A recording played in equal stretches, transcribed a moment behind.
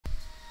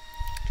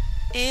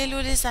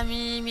Hello les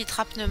amis,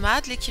 Mitra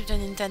Pneumade, l'équipe de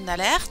Nintendo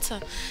Alert,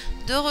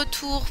 de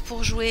retour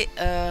pour jouer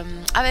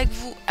avec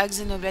vous à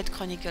Xenoblade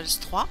Chronicles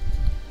 3.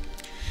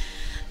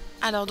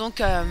 Alors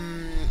donc,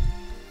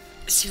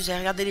 si vous avez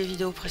regardé les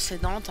vidéos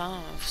précédentes,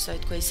 hein, vous savez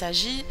de quoi il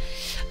s'agit.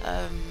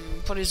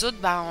 Pour les autres,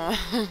 bah,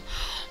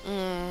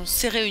 on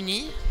s'est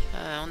réunis,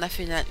 on a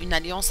fait une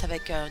alliance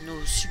avec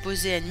nos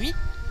supposés ennemis.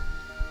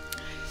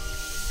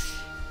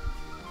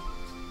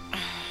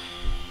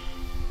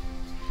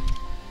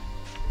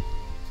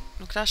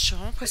 Donc là, je suis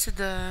vraiment pressée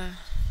de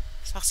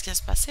savoir ce qui va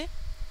se passer.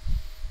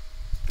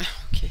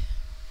 Ok.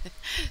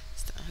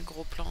 C'était un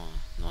gros plan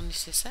non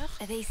nécessaire.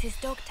 Are these his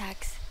dog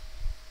tags?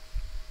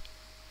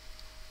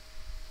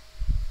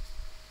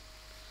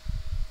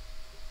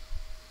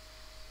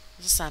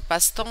 C'est un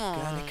passe-temps.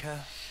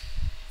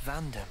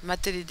 Vandam.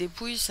 Mater les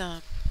dépouilles, c'est un...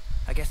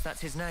 I guess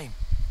that's his name.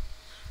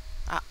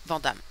 Ah,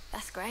 Vandam.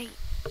 That's great.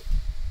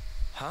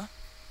 Huh?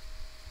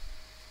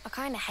 I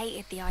kind of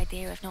hated the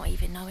idea of not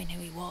even knowing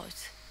who he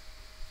was.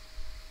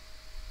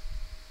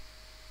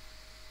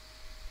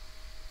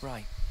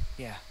 Right,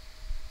 yeah.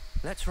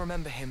 Let's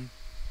remember him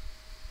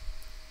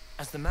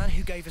as the man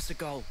who gave us a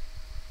goal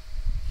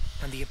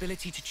and the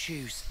ability to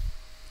choose.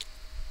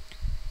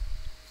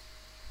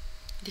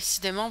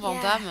 Décidément,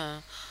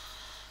 Vandam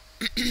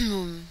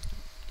il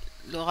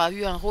aura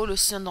eu un rôle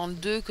aussi dans le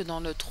 2 que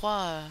dans le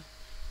 3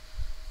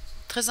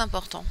 très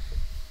important.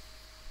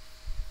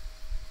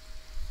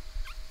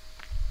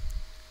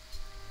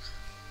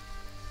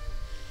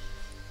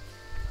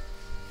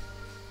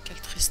 Quelle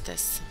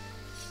tristesse.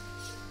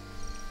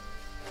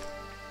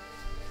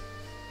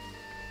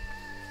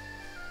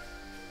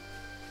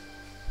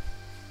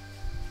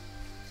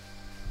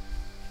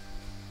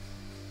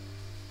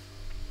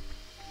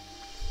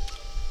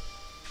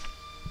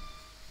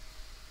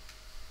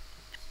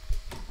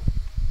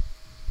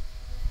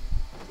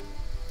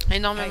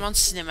 Énormément de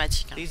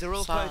cinématiques. Hein. These are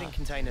all Ça, clothing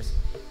containers.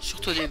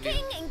 surtout au début.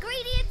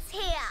 Ingredients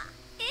here.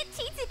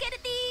 Itchy to get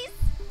at these.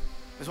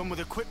 There's one with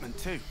equipment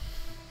too.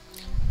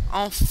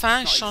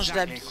 Enfin, Not je change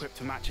exactly d'habit. equipped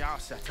to match our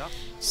setup.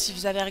 Si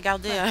vous avez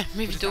regardé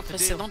mes vidéos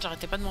précédentes,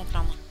 j'arrêtais pas de m'en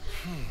plaindre.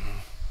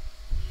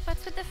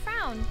 What's with the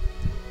frown?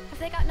 Have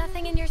they got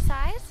nothing in your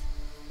size?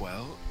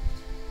 Well,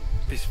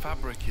 this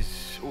fabric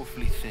is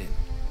awfully thin.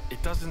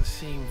 It doesn't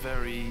seem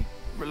very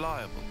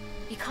reliable.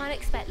 You can't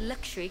expect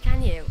luxury,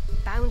 can you?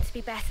 Bound to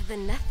be better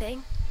than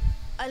nothing.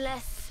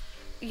 Unless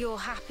you're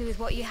happy with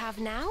what you have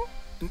now?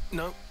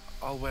 No,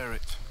 I'll wear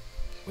it.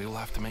 We all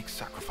have to make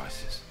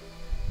sacrifices.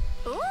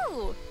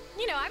 Ooh,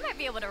 you know, I might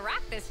be able to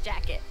rock this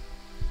jacket.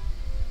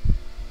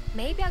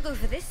 Maybe I'll go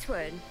for this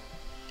one.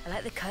 I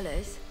like the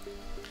colours.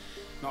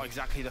 Not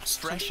exactly the En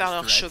train de freshest faire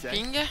leur threads, eh?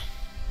 shopping.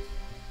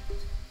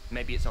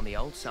 Maybe it's on the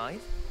old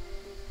side,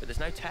 but there's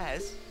no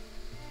tears.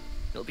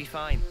 It'll be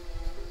fine.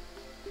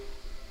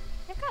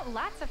 They've got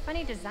lots of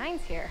funny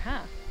designs here,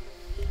 huh?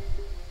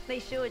 They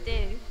sure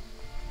do.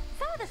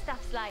 Some of the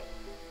stuff's like,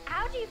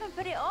 how do you even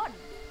put it on?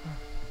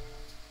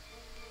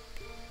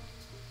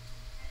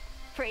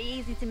 Pretty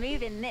easy to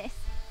move in this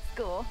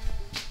score.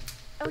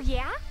 Oh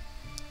yeah?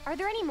 Are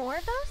there any more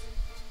of those?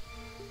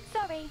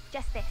 Sorry,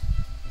 just this.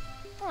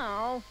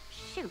 Oh,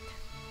 shoot.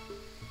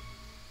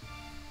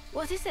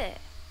 What is it?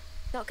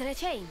 Not gonna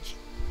change?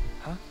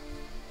 Huh?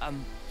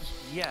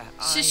 Yeah.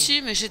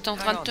 Si, mais j'étais en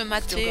train de te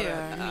mater,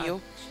 Mio.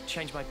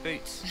 Change my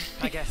boots,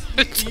 I guess.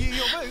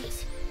 Your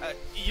boots?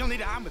 You'll need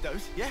a hand with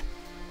those, yeah?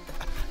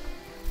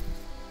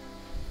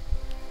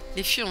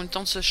 Les filles ont le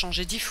temps de se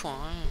changer 10 fois.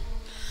 Hein.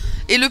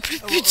 Et le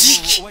plus Oh,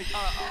 pudique. wait,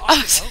 Ah,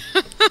 I can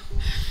help.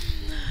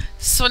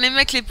 ce sont les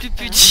mecs les plus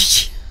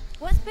pudiques.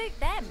 What spooked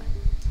them?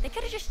 They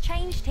could have just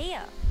changed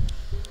here.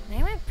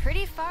 They went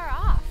pretty far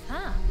off,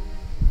 huh?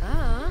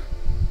 Ah.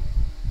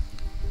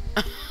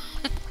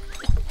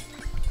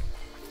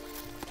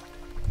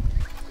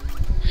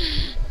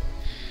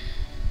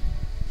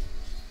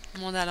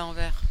 Monde à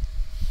l'envers.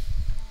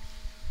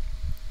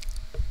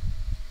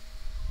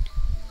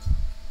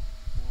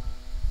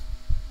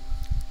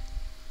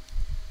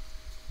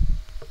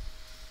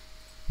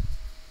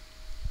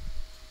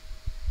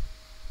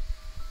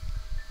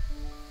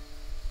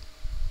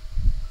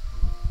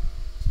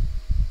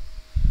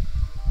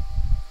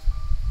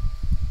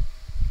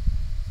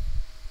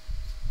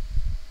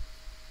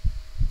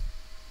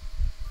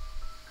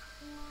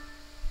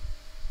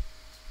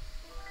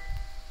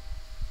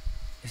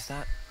 Is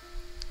that...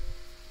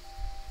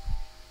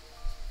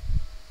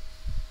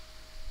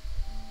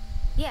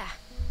 Yeah.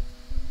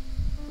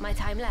 My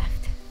time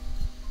left.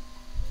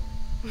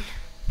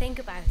 Think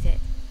about it.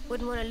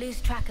 Wouldn't want to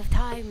lose track of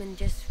time and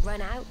just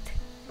run out.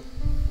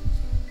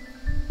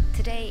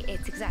 Today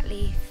it's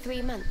exactly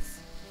 3 months.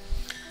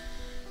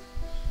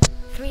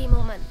 3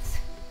 more months.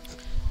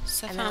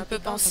 Ça fait un peu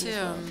penser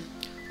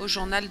au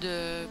journal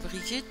de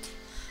Brigitte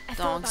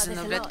dans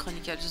Xenoblade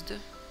Chronicles 2.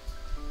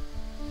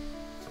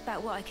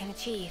 About what I can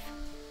achieve.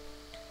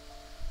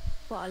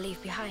 What I'll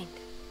leave behind.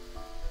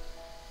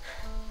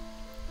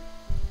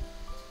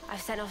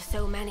 I've sent off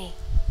so many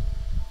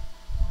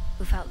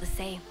who felt the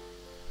same.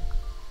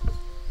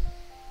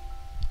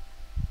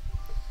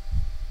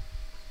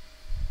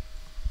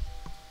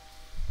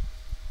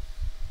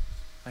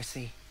 I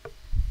see.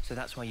 So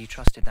that's why you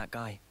trusted that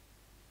guy.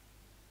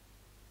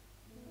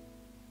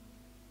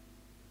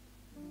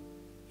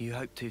 You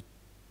hope to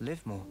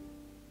live more?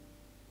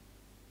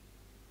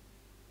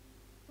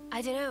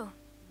 I don't know.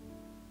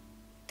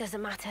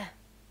 Doesn't matter.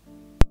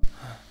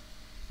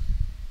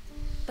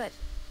 But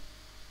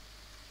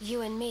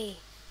you and me,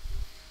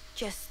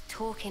 just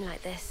talking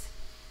like this,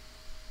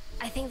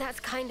 I think that's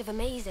kind of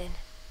amazing.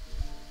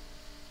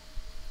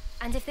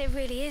 And if there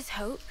really is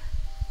hope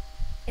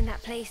in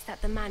that place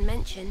that the man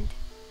mentioned...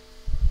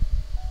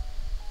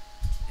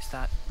 Is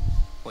that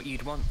what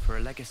you'd want for a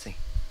legacy?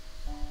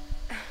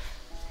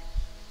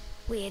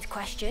 Weird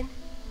question.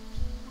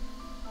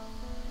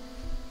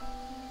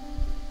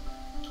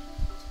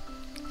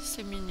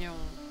 C'est mignon.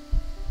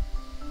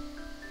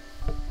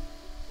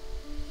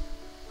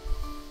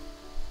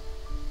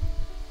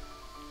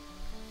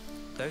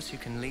 Those who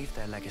can leave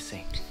their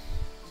legacy,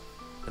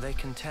 are they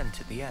content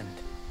at the end?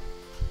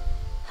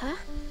 Huh?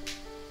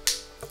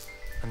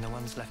 And the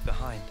ones left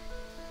behind,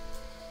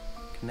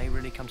 can they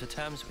really come to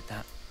terms with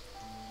that?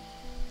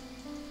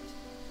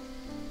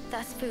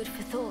 That's food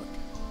for thought.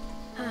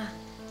 Huh?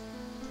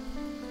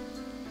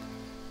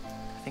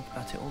 I think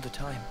about it all the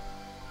time.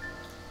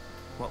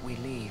 What we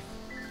leave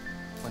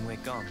when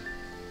we're gone.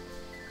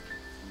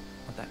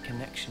 What that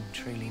connection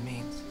truly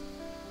means.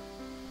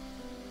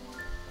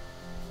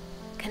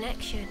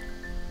 Connection,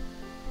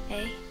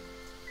 eh?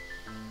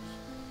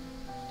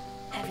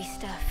 Heavy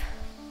stuff.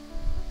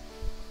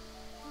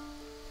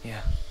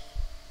 Yeah.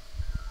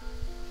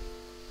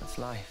 That's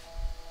life,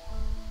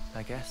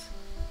 I guess.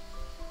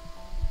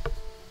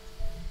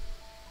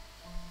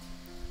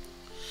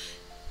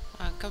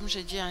 Comme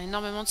j'ai dit, hein,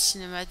 énormément de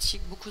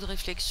cinématiques, beaucoup de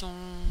réflexions,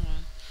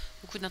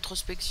 beaucoup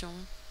d'introspection.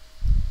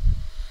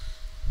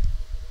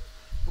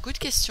 Beaucoup de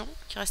questions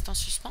qui restent en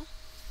suspens.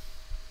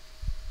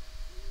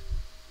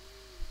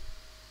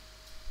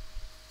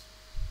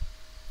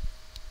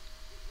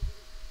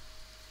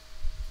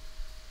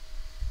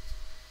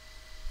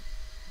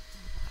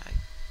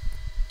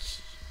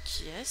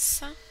 Qui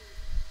est-ce?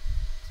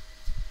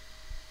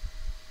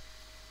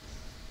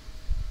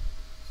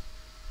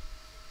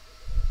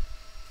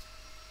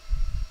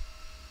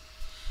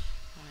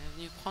 On est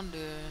venu prendre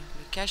le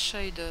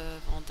cache-œil de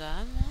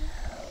Vandame.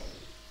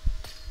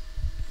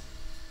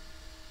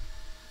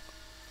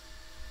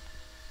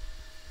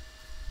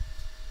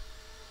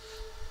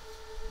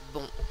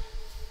 Bon.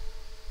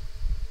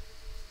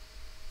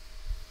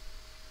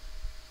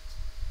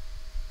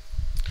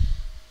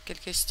 Quelle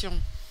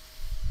question?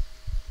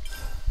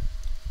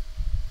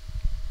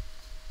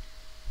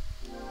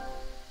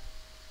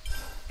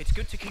 It's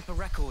good to keep a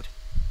record.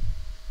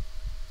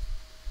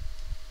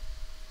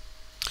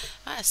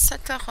 Ah,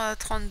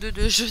 7h32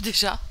 de jeu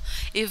déjà.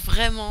 Et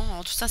vraiment,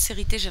 en toute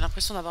sincérité, j'ai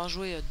l'impression d'avoir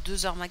joué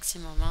 2 heures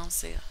maximum. Hein.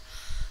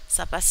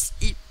 Ça passe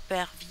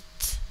hyper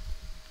vite.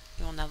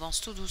 Et on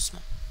avance tout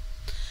doucement.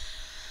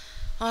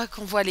 Ah,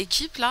 qu'on voit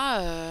l'équipe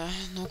là.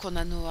 Donc on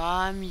a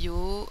Noah,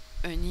 Mio,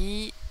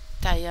 Uni,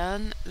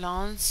 Tyan,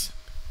 Lance,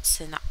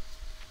 Senna.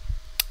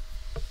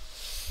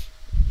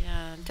 Il y a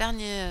un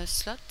dernier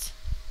slot.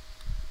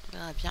 On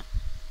verra bien.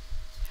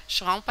 Je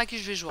sais vraiment pas qui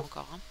je vais jouer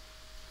encore. Hein.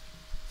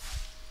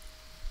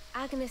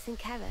 Agnes and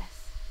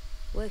Keras,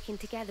 working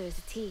together as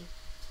a team.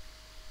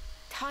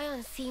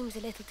 Tyon seems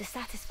a little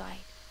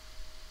dissatisfied,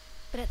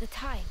 but at the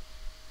time,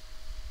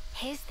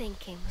 his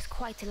thinking was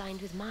quite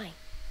aligned with mine.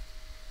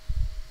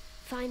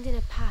 Finding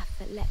a path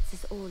that lets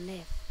us all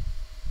live.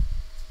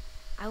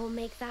 I will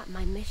make that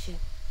my mission.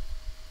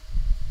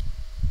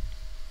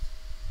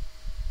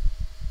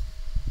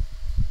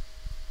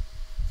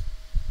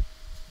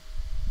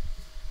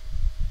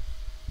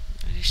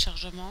 Les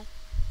chargements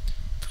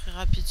très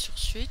rapides sur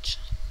Switch.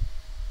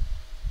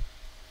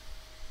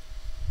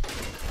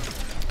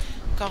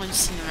 Encore une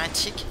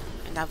cinématique.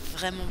 Il y en a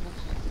vraiment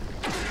beaucoup.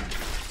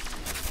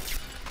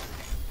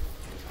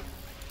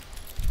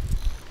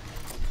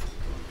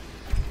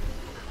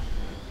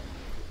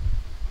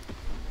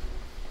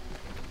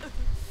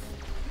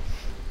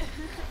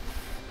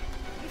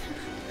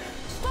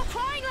 Stop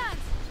crying, Lance!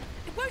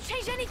 It won't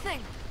change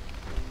anything.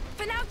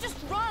 For now, just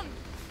run.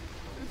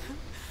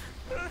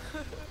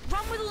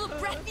 Run with all the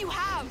breath you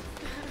have.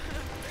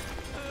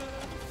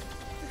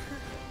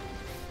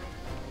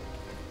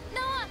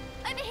 Noah,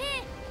 over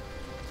here.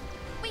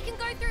 We can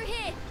go through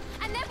here,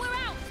 and then we're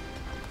out.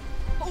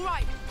 All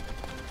right.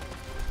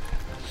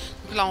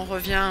 Donc là, on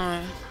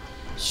revient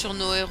sur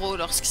nos héros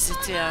lorsqu'ils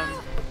étaient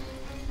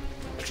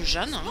plus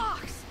jeunes. Hein.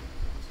 Sparks.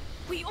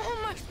 We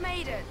almost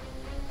made it.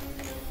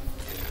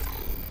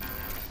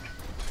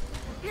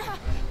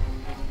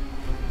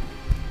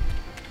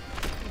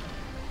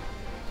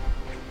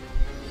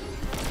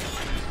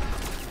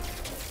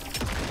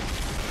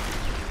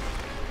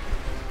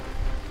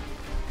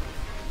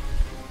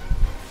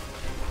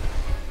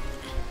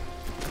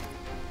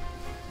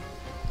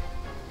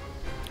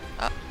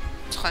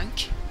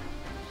 Trunk.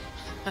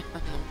 Non.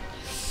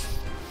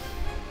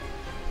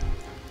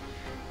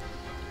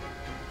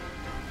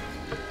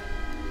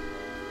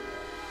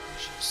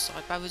 Je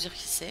saurais pas vous dire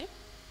qui c'est.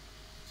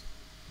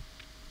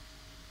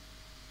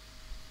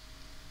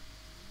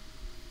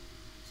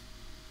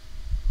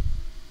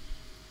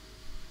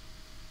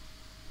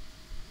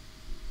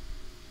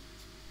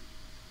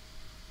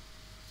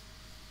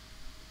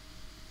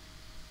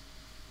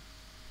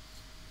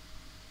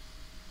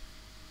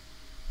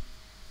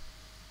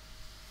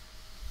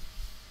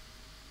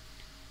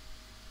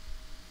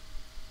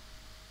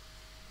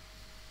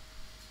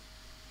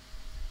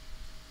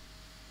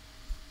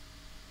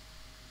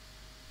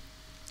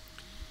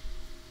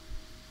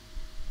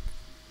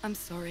 I'm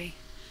sorry.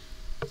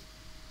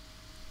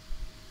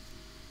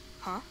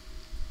 Huh?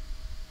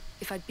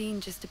 If I'd been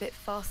just a bit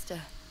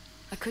faster,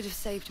 I could have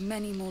saved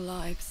many more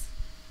lives.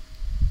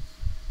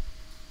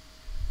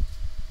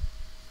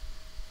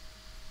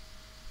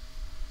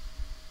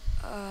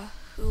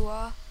 Who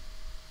are?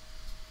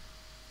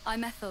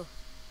 I'm Ethel,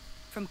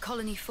 from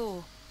Colony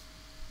 4.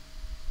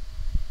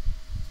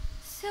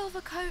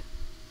 Silvercoat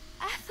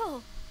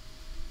Ethel.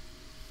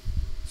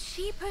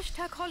 She pushed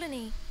her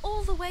colony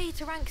all the way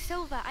to rank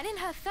silver, and in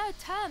her 3rd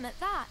term at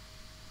that.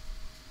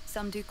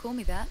 Some do call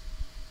me that.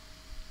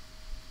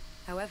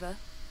 However,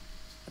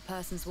 a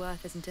person's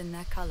worth isn't in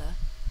their color,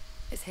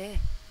 it's here.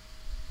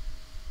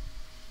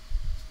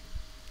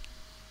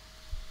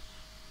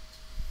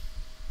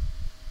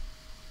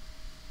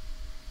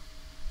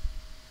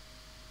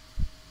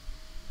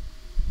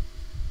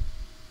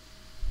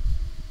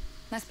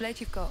 Nice blade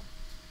you've got.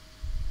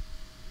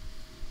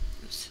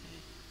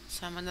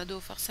 C'est un monado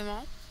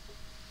forcément.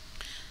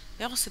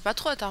 D'ailleurs on s'est pas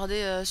trop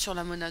attardé sur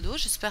la monado,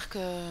 j'espère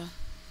que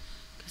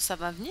ça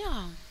va venir.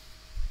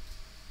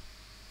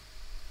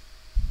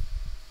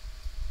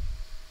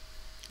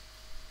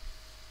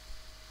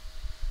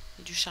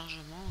 Et du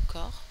chargement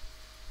encore.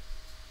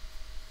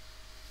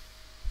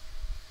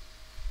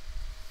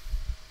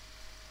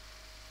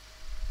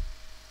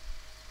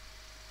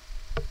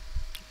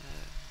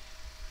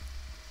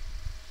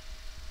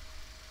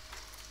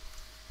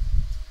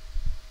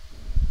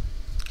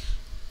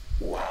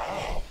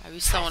 Ah oui,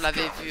 ça on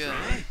l'avait vu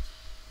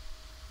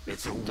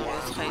dans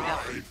le trailer.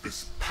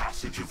 This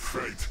passage of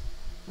fate.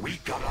 We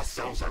got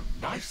ourselves a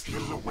nice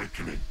little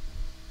awakening.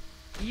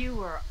 You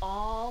were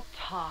all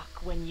talk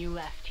when you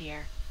left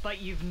here, but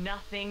you've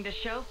nothing to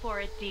show for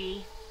it,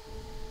 Dee.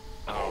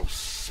 Oh,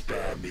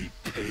 spare me,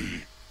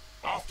 P.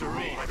 After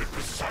all, I did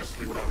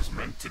precisely what I was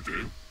meant to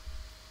do.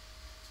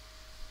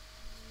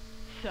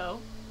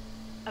 So,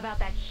 about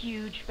that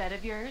huge bet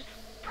of yours,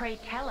 pray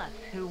tell us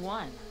who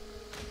won.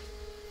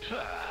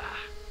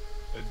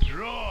 A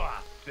draw,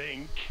 I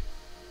think.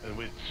 And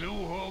with 2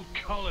 whole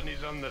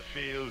colonies on the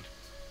field.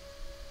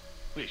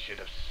 We should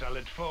have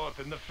sallied forth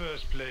in the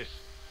first place.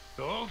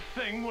 The whole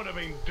thing would have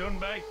been done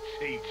by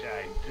tea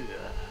time.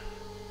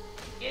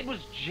 It was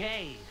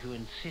Jay who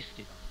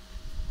insisted.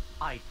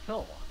 I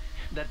thought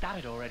that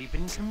had already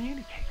been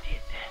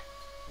communicated.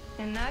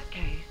 In that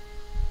case,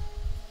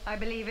 I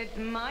believe it's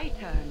my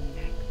turn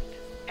next.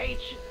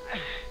 H,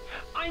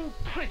 I'm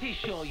pretty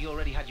sure you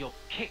already had your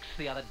kicks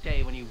the other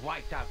day when you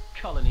wiped out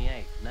Colony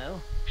 8,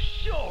 no?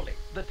 Surely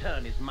the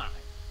turn is mine.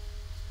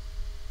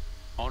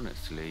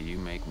 Honestly, you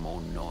make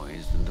more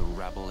noise than the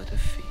rabble at a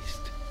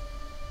feast.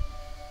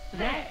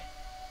 There!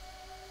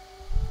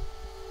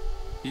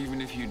 Even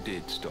if you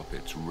did stop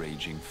its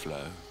raging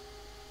flow,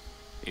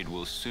 it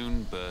will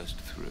soon burst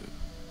through.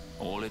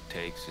 All it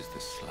takes is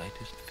the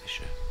slightest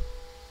fissure.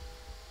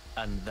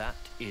 And that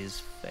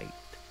is fate.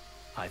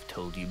 I've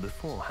told you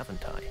before,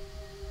 haven't I?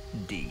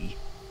 D.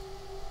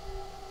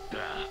 Je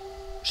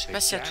sais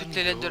pas s'il y a toutes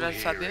les lettres de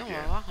l'alphabet, on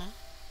va voir. Hein.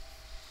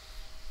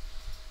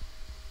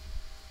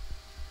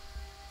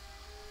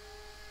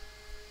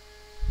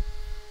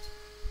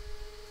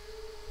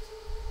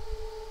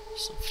 Ils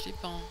sont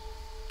flippants.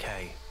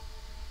 Kay,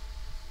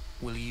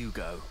 will you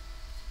go?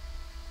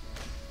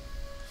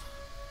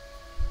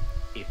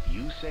 If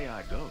you say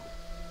I go,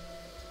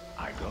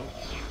 I go.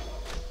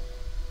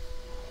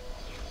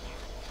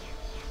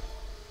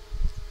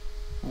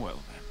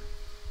 Well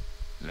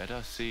then, let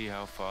us see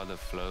how far the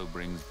flow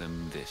brings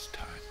them this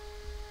time.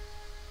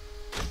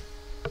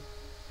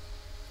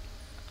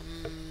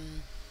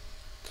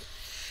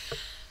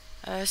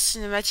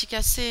 Cinématique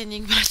assez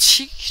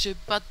énigmatique, j'ai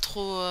pas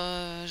trop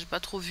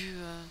vu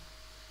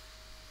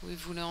où ils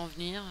voulaient en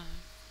venir.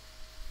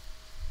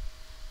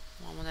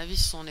 Bon, à mon avis,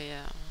 ce sont les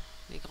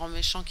grands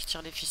méchants qui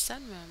tirent les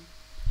ficelles, mais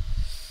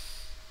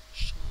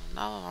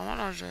non, vraiment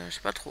là, je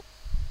sais pas trop.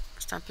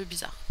 C'était un peu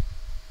bizarre.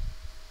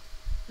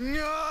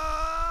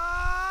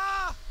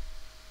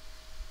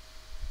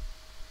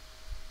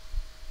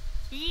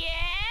 Yeah!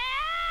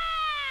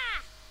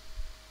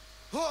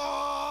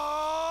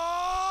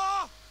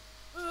 Oh!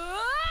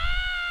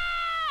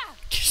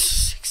 Qu'est-ce que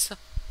c'est que ça?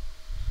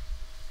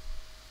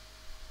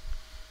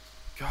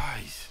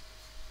 Guys,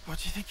 what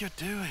do you think you're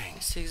doing?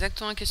 C'est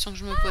exactement la question que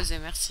je me posais,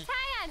 merci.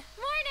 Tyan,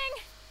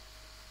 morning!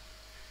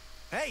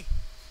 Hey,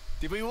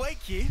 did we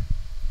wake you?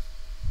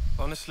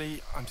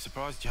 Honestly, I'm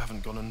surprised you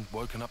haven't gone and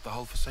woken up the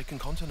whole Forsaken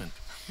Continent.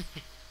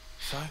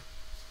 So?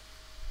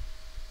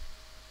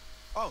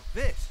 Oh,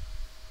 this.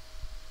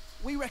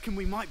 We reckon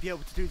we might be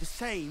able to do the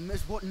same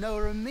as what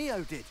Noah and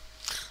Mio did.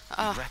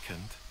 Ah, You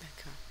reckoned?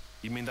 d'accord.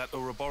 You mean that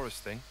Ouroboros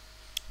thing?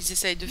 Ils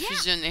essayent de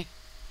fusionner.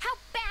 How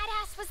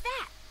badass was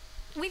that?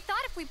 We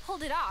thought if we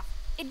pulled it off,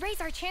 it'd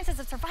raise our chances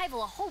of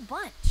survival a whole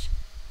bunch.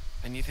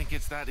 And you think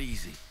it's that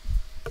easy?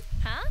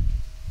 Huh?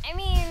 I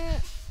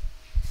mean...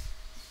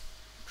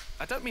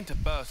 I don't mean to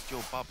burst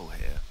your bubble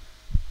here,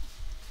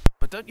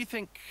 but don't you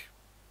think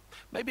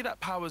maybe that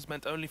power's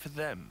meant only for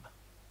them?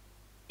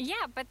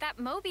 Yeah, but that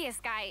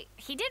Mobius guy,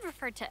 he did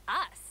refer to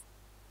us.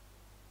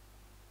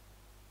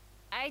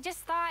 I just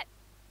thought...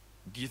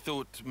 You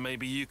thought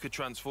maybe you could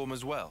transform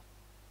as well?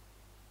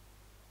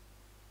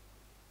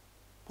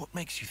 What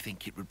makes you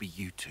think it would be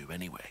you two,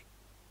 anyway?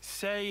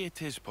 Say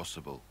it is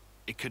possible.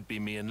 It could be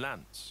me and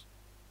Lance.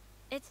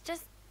 It's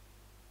just...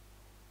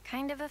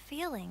 kind of a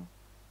feeling.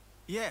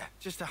 Yeah,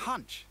 just a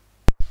hunch.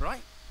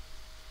 Right?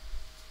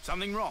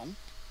 Something wrong?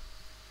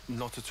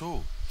 Not at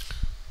all.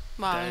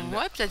 Bah Then,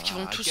 ouais, peut-être qu'ils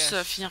vont I tous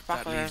guess finir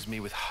par that leaves me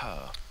with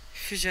her.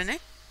 fusionner.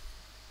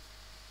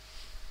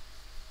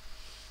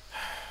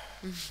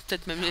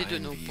 Peut-être même les deux,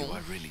 nos ponts. I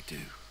really do.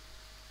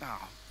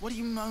 Oh, what are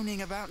you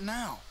moaning about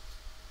now?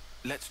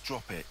 Let's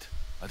drop it.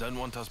 I don't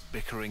want us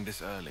bickering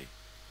this early.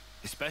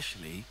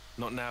 Especially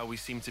not now we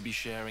seem to be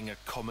sharing a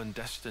common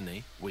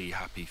destiny, we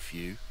happy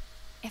few.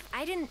 If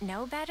I didn't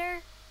know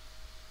better,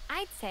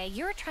 I'd say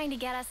you're trying to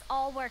get us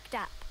all worked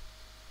up.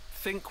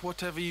 Think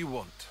whatever you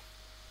want.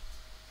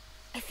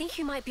 I think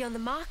you might be on the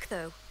mark,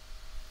 though.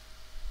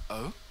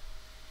 Oh?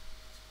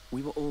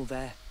 We were all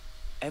there.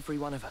 Every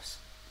one of us.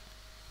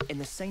 In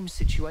the same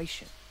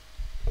situation.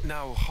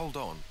 Now, hold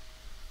on.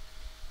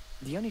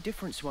 The only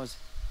difference was...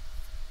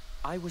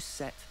 I was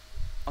set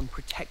on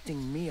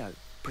protecting Mio.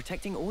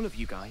 Protecting all of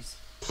you guys.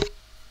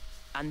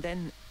 And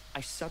then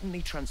I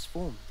suddenly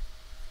transformed.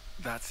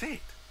 That's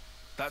it?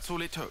 That's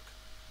all it took?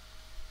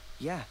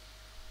 Yeah.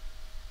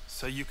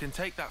 So you can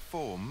take that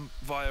form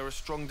via a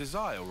strong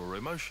desire or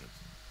emotion?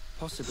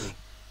 Possibly.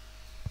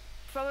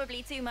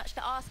 Probably too much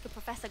to ask a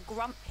Professor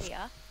Grump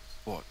here.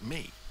 What,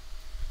 me?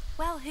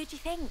 Well, who do you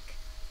think?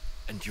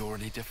 And you're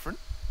any different?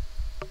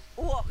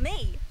 What,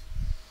 me?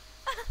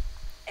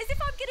 As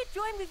if I'm gonna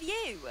join with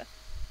you.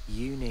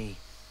 Uni.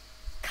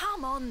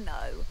 Come on,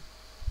 though.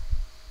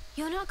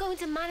 You're not going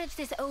to manage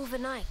this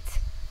overnight.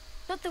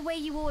 Not the way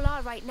you all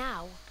are right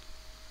now.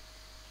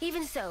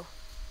 Even so,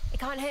 it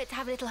can't hurt to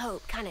have a little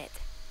hope, can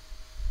it?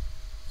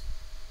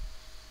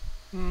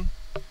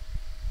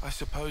 I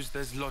suppose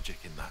there's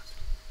logic in that.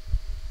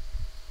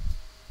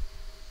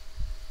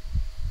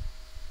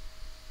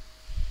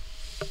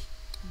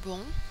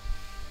 Bon.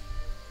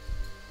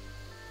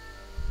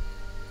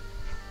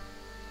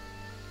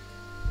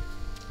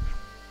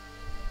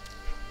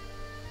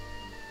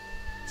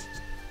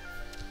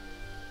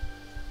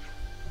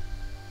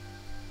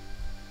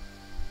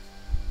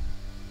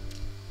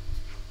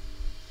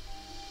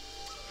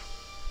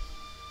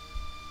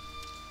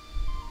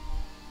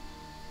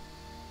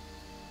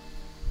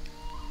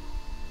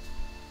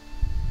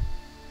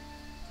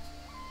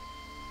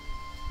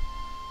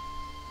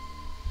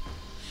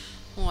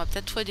 On va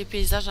peut-être trouver des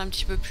paysages un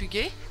petit peu plus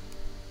gais.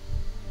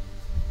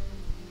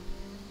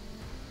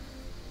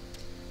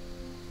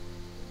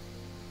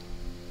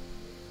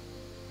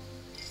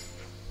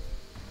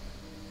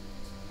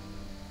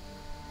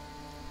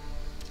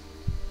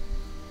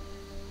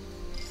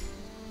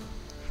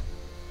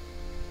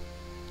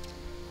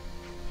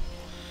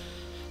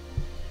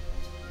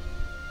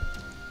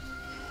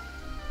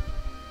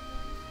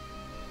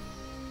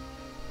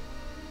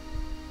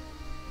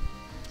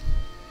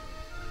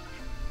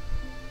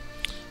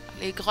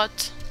 Les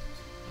grottes.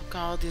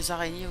 Encore des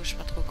araignées ou je sais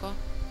pas trop quoi.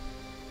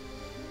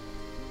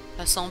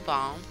 Ça sent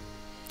pas, hein.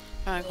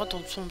 Enfin, la grotte,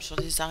 on tombe sur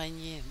des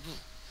araignées. Bon.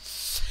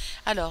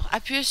 Alors,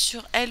 appuyez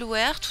sur L ou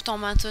R tout en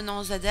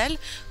maintenant ZL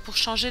pour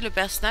changer le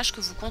personnage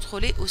que vous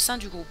contrôlez au sein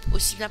du groupe,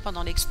 aussi bien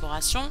pendant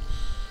l'exploration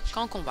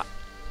qu'en combat.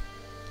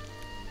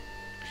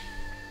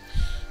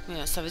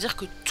 Mais ça veut dire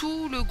que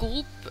tout le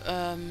groupe...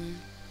 on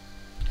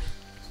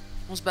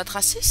se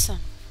battra 6 ?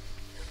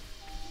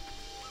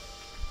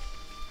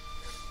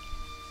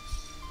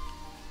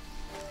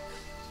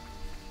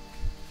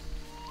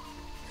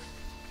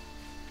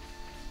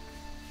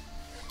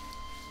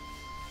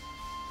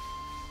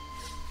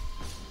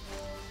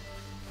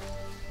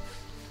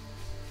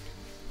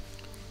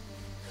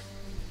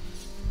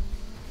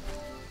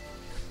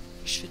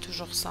 Je fais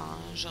toujours ça, hein.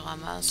 Je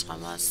ramasse.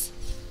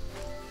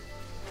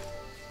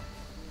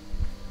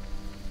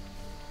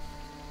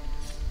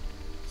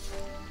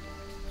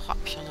 Oh,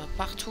 puis il y en a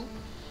partout.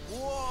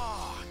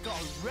 Whoa, got a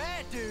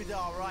rare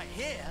doodah right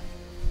here.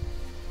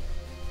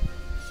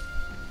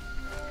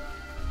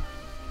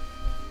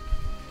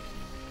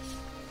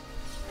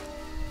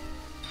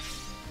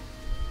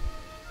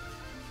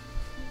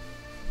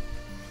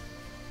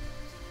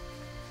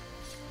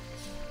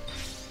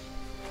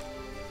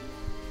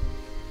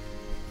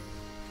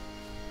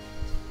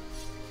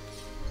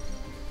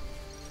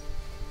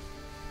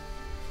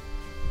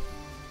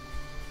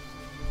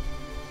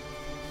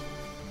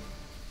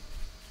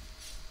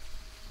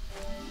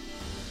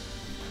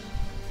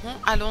 Bon,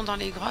 allons dans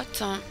les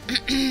grottes.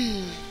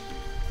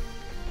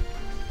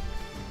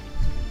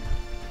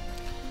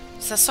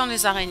 Ça sent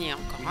les araignées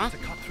encore, hein.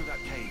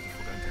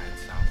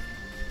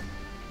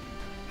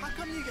 How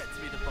come you get to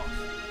be the boss?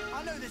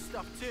 I know this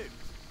stuff too.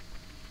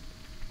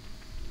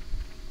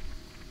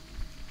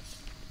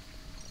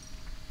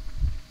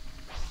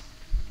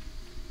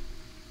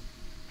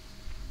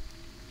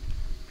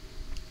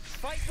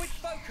 Fight with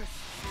focus.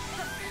 I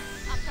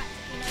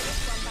practically know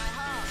this one by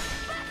heart.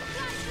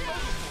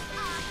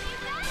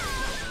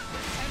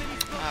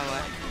 Ah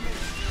ouais.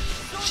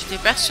 J'étais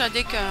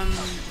persuadée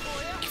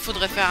qu'il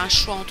faudrait faire un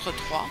choix entre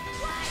 3.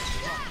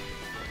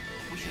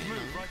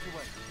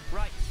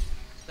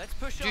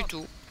 Du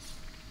tout.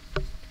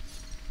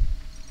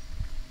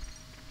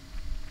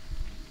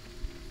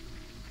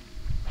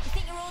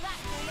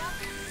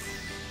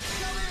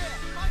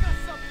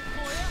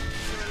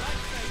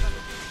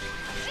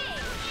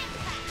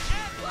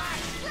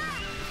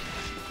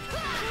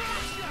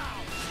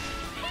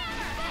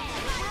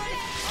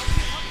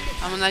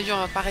 À mon avis, on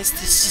va pas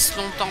rester 6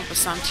 longtemps parce que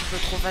c'est un petit peu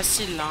trop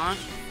facile là. Hein.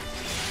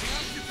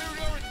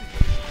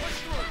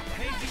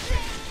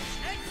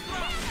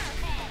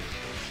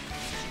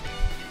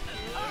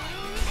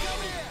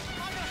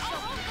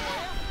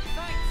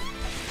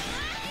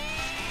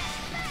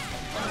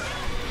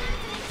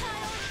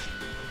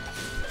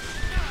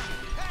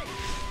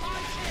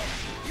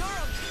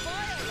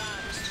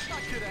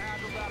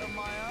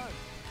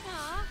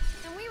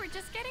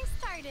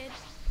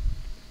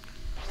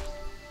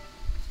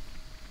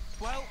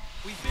 Well,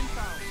 we've been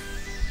found.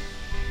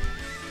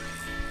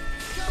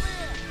 Come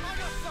here! I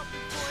got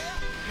something for you!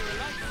 You're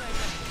a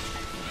lifesaver.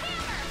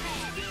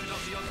 Did you not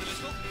be on the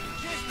little?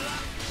 Cheers for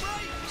that!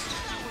 Right!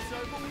 That was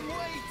over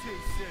way too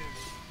soon!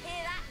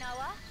 Hear that,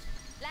 Noah?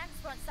 Lance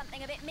wants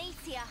something a bit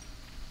meatier.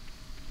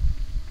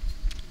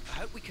 I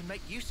hope we can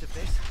make use of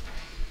this.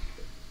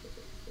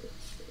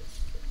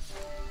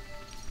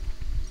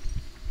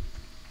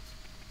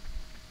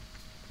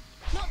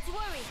 Not to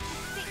worry,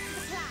 stick to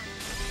the plan.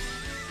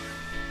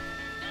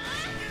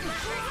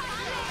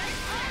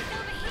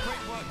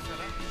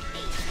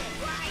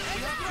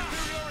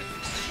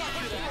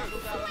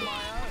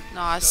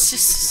 Non, à 6,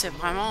 c'est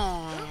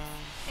vraiment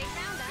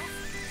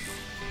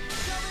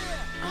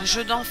un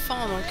jeu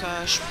d'enfant, donc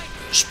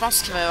je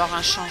pense qu'il va y avoir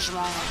un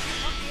changement.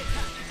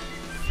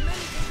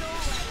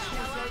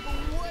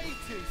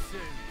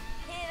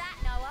 Hear that,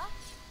 Noah?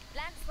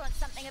 Lance wants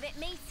something a bit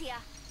meatier.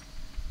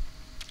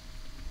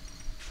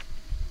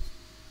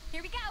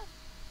 Here we go.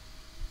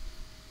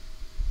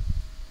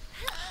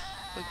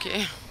 Ok,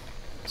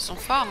 ils sont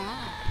forts, hein.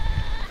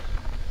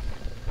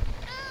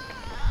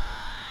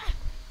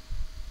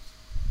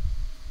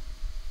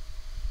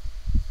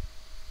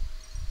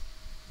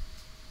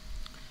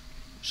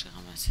 J'ai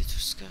ramassé tout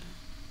ce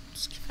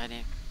qu'il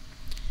fallait.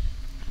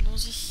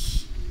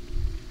 Allons-y.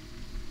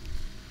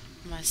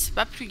 Bah, c'est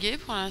pas plus gai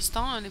pour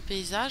l'instant, hein, les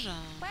paysages.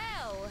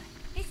 Well,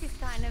 this is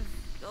kind of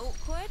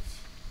awkward.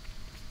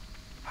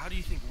 How do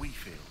you think we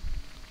feel?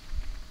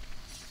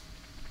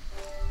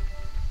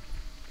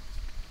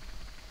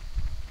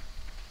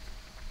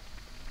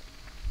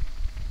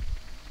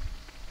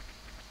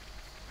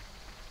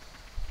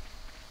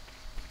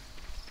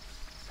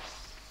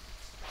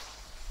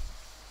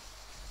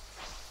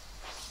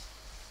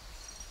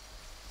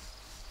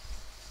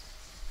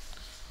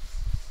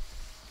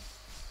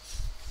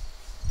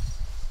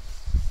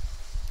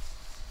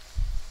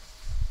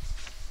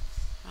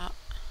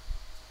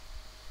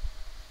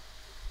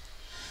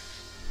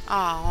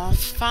 Ah,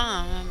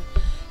 enfin,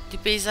 des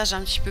paysages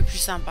un petit peu plus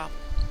sympas.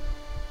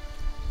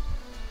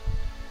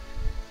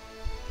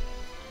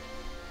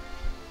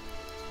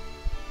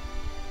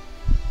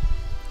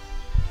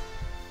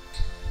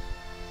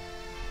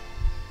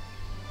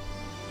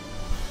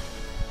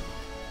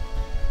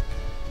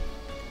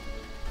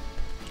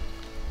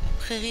 La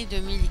prairie de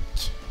Milik.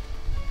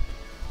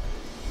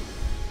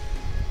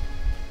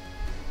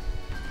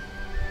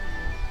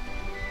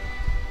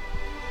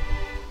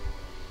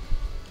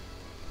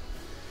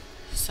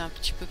 C'est un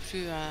petit peu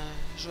plus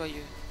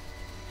joyeux.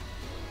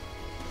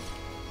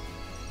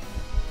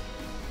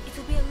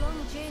 It'll be a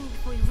long journey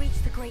before we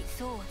reach the Great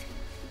Sword.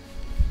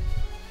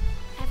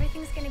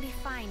 Everything's gonna be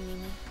fine,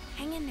 Mimi.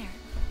 Hang in there.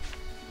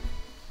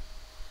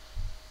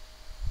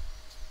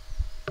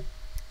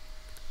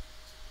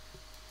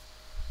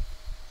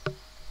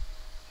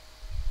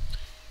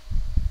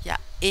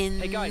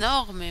 Il y a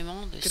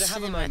énormément de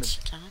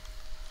cinématiques. Hein.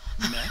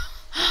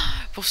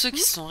 Pour ceux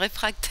qui sont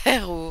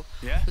réfractaires aux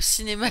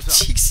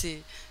cinématiques,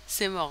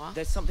 c'est mort. Hein.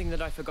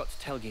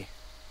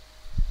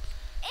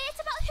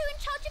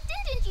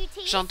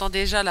 J'entends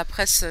déjà la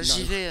presse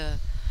JV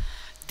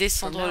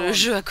descendre le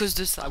jeu à cause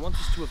de ça.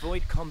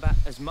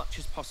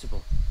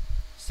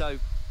 So,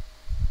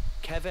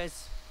 Kevez,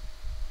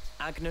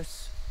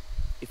 Agnes,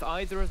 if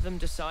either of them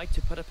decide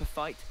to put up a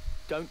fight,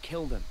 don't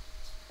kill them,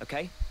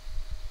 okay?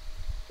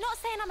 Not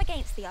saying I'm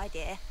against the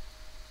idea,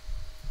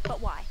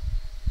 but why?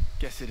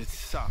 Guess it'd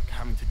suck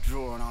having to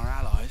draw on our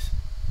allies.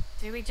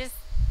 Do we just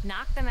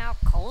knock them out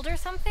cold or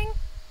something?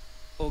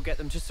 Or get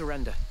them to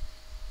surrender.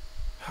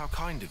 How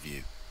kind of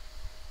you.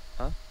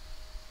 Huh?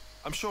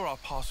 I'm sure our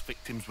past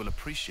victims will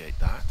appreciate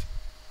that.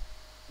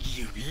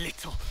 You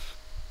little...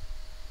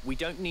 We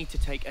don't need to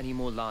take any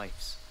more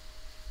lives.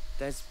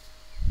 There's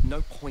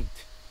no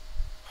point.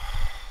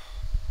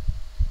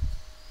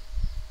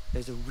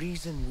 There's a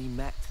reason we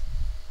met.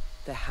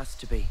 There has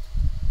to be.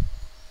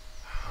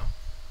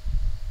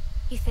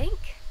 You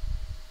think?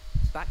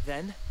 Back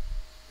then,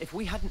 if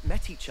we hadn't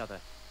met each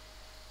other,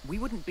 we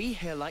wouldn't be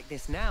here like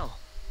this now.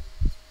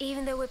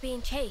 Even though we're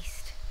being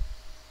chased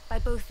by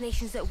both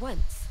nations at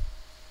once?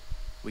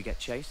 We get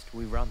chased,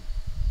 we run.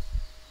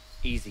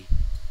 Easy.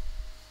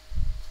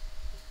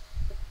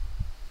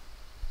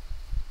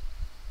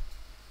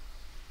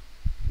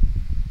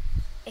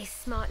 A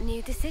smart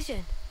new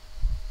decision.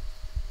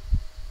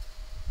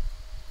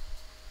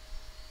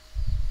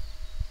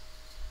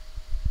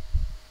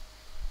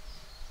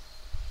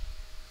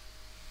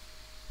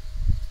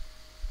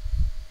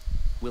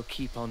 We'll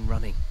keep on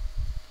running.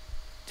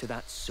 To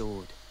that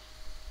sword.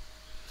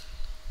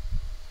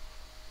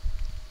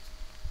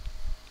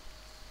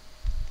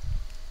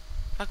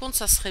 Par contre,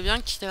 ça serait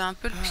bien qu'il ait un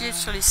peu le pied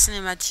sur les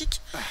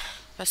cinématiques.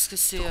 Parce que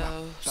c'est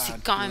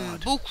quand même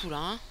beaucoup là.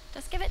 Hein.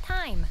 Just give it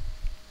time.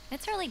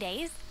 It's early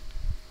days.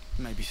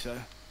 Maybe so.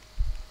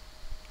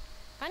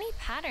 Funny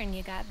pattern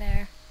you got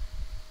there.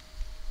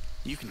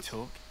 You can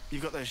talk.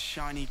 You've got those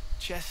shiny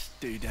chest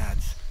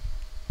doodads.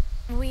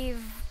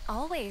 We've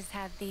always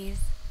had these.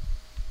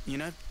 You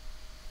know,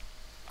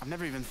 I've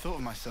never even thought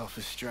of myself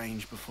as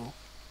strange before.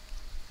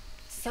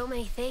 So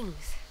many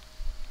things.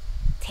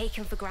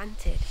 Taken for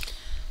granted.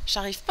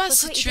 J'arrive pas à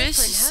situer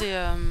si c'est...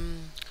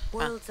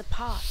 Worlds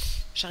apart.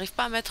 J'arrive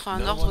pas à mettre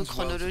un ordre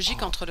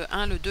chronologique entre le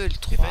 1, le 2 et le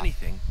 3.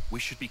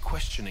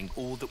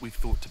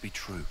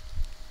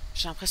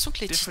 J'ai l'impression que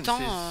les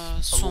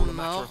titans sont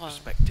morts.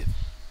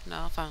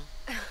 Là, enfin...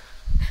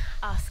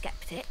 Our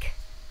skeptic.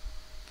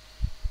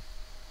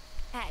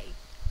 Hey,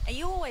 are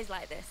you always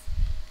like this?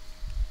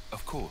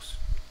 Of course.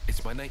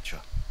 It's my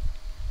nature.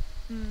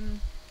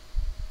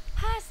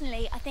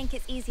 Personally, I think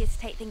it's easier to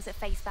take things at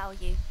face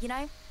value, you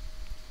know?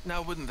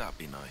 Now, wouldn't that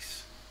be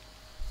nice?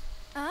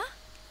 Huh?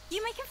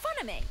 You making fun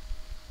of me?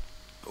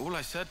 All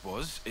I said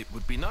was, it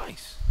would be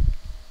nice.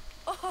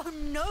 Oh,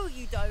 no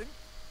you don't.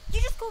 You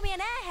just called me an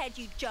airhead,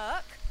 you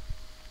jerk.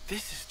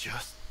 This is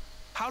just...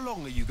 How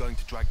long are you going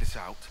to drag this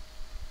out?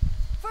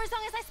 For as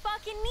long as I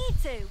sparking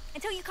need to,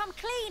 until you come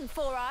clean,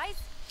 Four Eyes.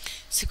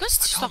 C'est quoi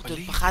cette histoire de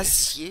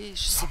brasier?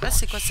 Je sais pas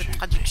c'est quoi cette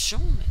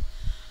traduction,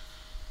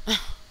 mais...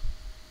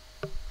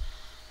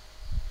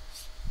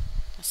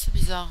 C'est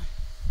bizarre.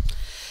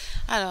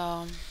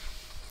 Alors,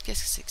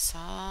 qu'est-ce que c'est que ça?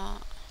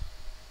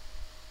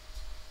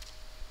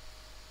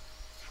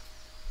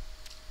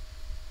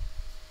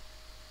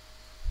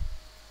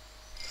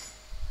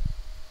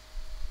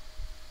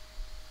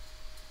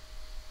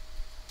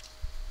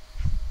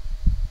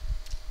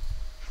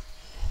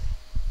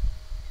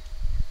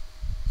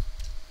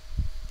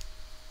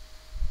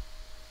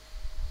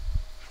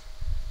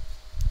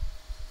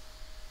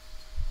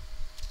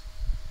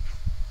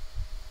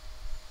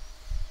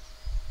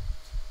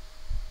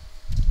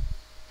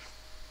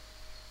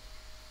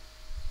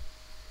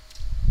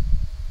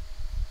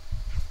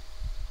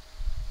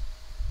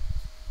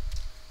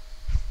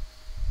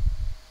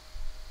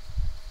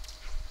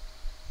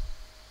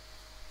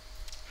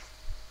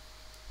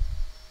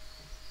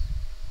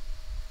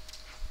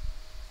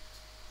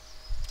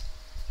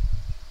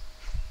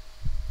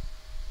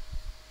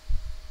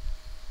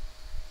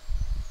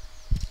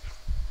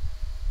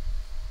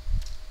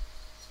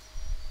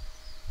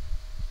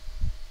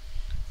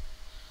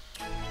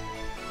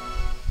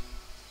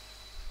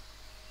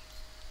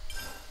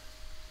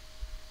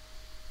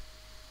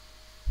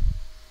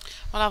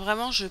 Voilà,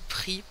 vraiment, je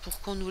prie pour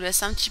qu'on nous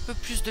laisse un petit peu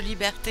plus de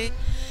liberté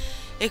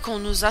et qu'on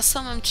nous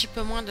assomme un petit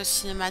peu moins de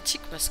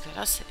cinématiques, parce que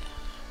là, c'est...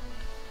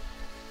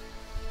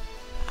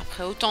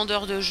 Après autant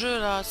d'heures de jeu,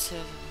 là, c'est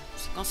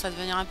quand ça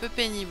devient un peu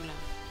pénible.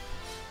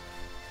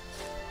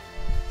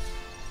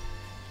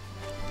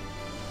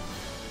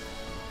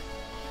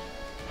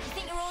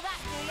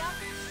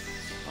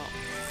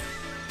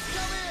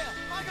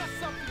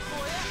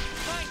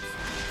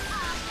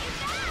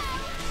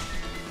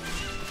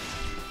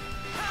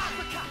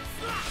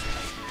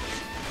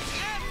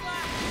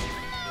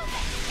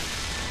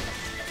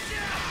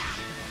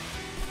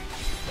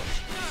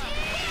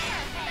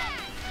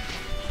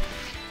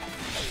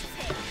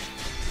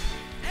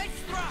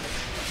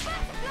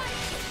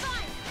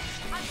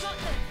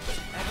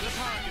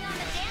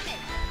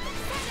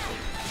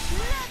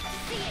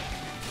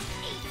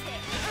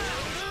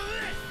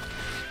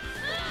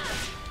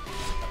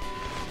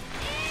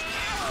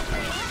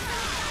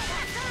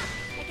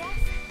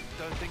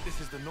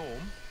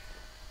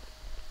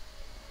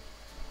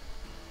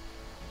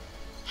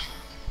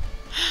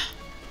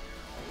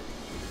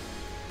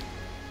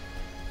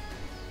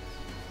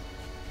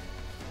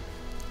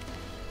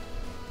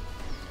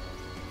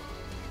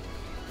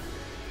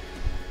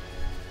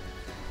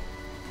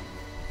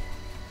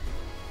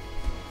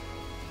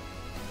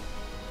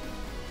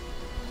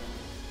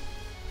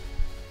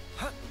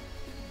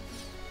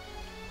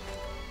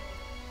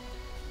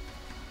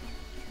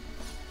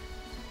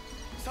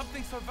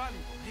 Something so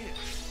valuable here.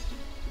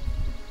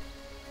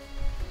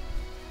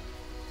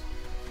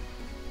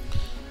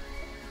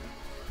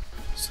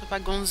 Ce serait pas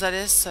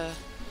Gonzalez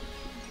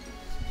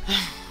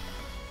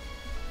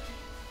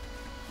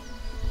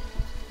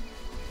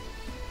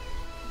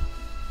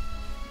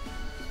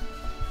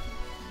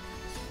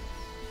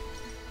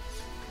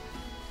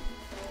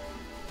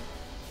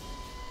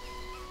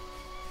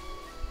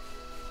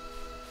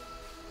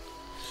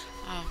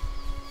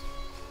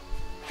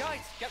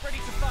Guys, get ready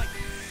to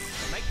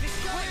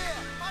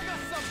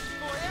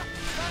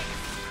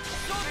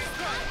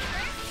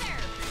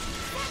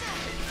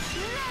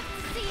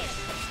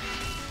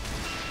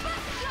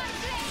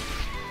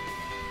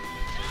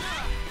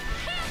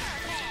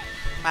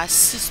Bah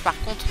 6 par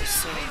contre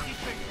c'est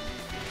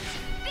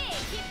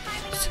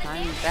quand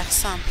même hyper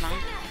simple hein.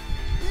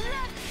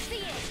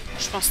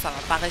 Je pense que ça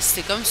va pas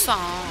rester comme ça hein.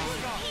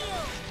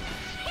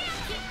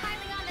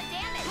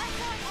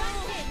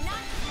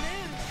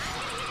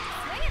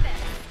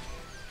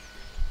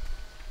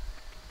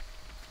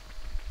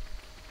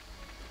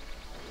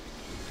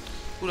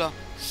 Oula,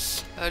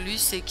 lui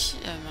c'est qui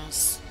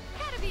mince.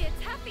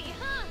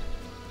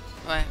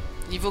 Ouais,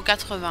 niveau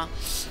 80.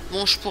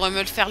 Bon, je pourrais me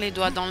le faire les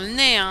doigts dans le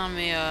nez, hein,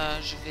 mais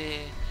je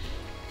vais...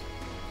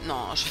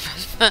 Non,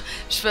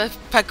 je vais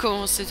pas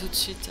commencer tout de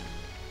suite.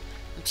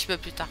 Un petit peu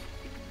plus tard.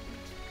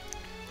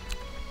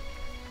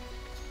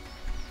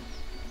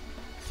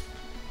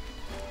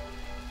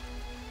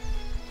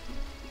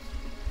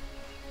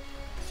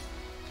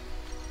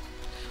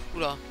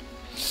 Oula.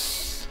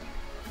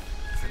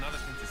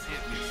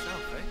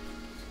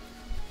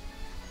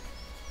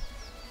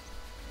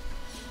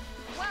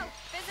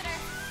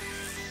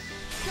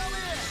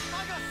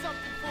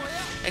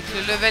 Avec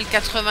le level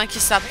 80 qui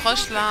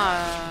s'approche là,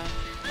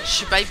 je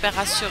suis pas hyper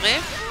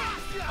rassurée.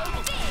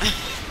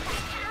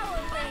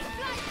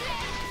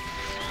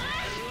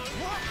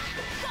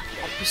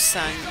 En plus c'est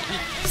un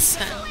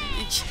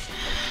nick.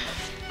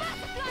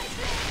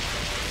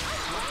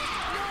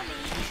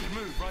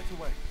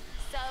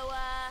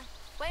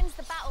 When's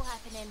the battle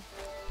happening?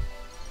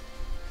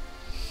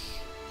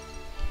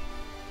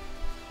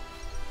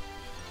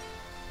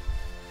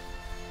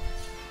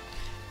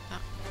 Ah,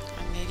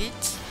 un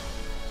élite.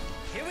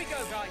 Here we go,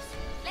 guys.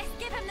 Let's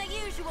give him the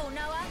usual,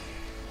 Noah.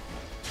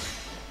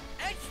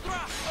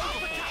 Extra!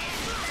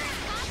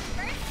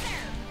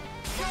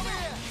 Come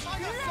here! I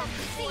got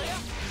something for you!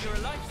 You're a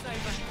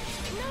lifesaver.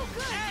 No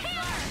good!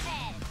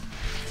 Hammerhead!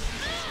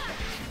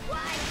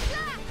 Wide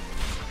shot!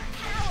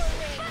 Power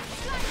ring!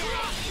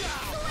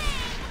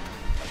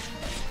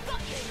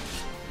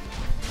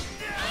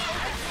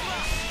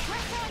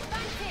 Retro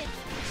advantage!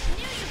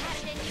 Knew you had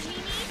it in you,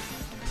 Mimi!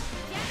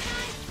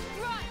 Jackknife,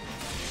 run!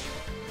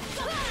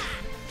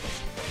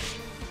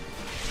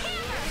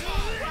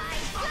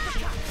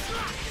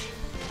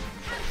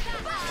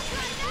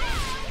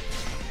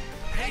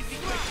 Hazy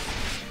quick.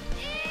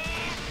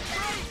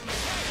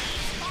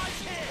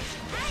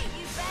 Hey,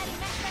 you barely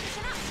messed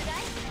anything up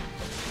today.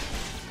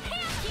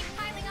 Keep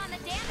piling on the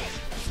damage.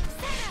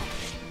 Senna,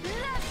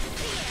 love to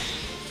see it.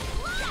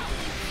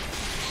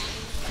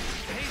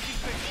 Hazy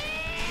quick.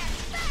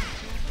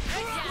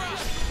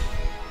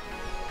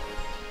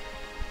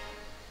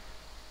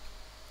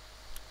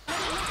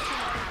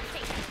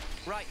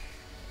 Right,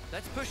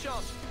 let's push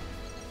on.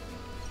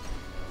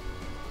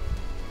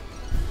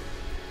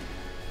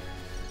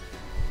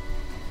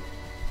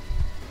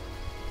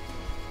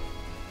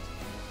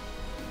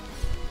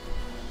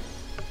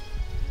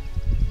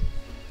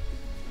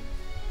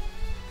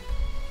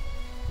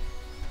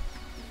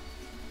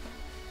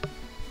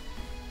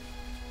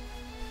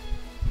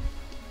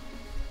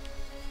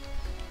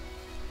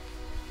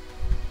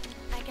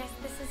 I guess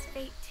this is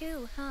fate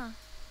too, huh?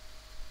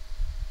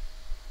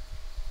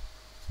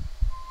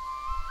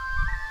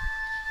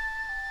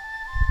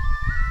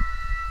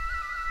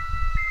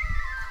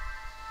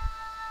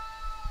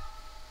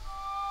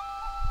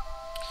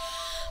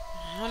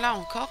 Là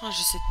encore, hein,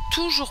 je sais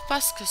toujours pas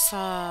ce que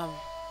ça...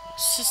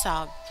 Si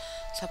ça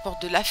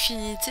apporte de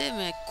l'affinité,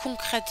 mais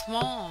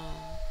concrètement...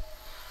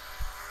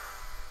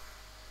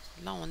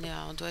 Là,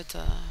 on doit être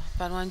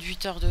pas loin de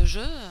 8 heures de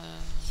jeu.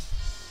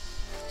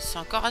 C'est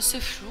encore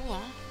assez flou,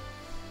 hein.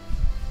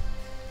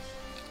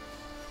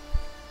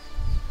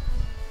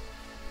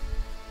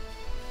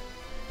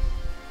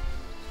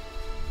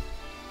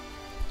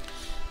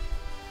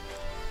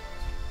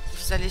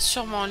 Vous allez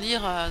sûrement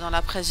lire dans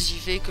la presse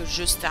JV que le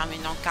jeu se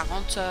termine en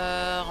 40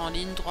 heures, en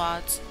ligne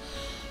droite.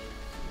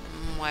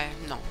 Ouais,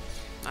 non.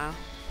 Hein.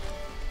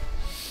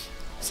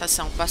 Ça,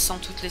 c'est en passant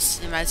toutes les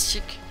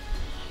cinématiques,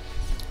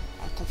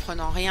 en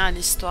comprenant rien à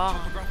l'histoire.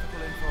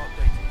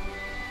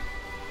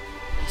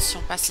 Si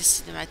on passe les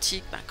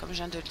cinématiques, ben, comme je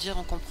viens de le dire,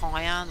 on comprend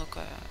rien. Donc,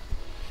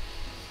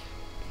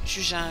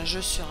 juger un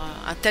jeu sur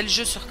un tel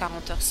jeu sur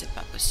 40 heures, c'est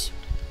pas possible.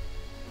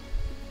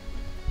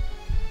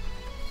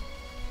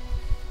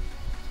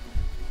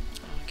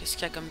 Qu'est-ce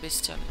qu'il y a comme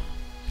bestiole là?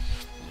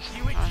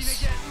 Bon,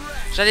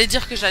 j'allais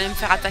dire que j'allais me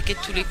faire attaquer de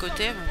tous les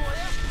côtés,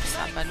 mais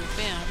ça va pas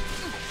louper. Hein.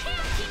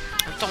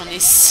 En même temps, on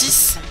est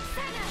 6.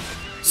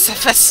 Ça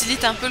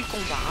facilite un peu le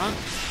combat. Hein.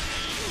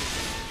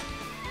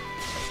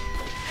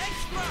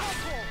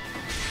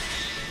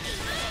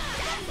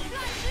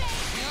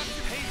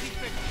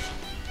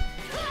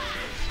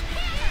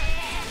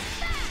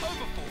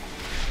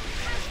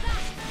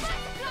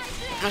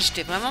 Moi,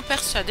 j'étais vraiment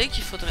persuadée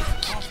qu'il faudrait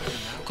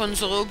qu'on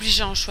nous aurait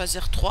obligé à en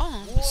choisir 3.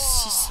 Hein,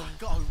 6.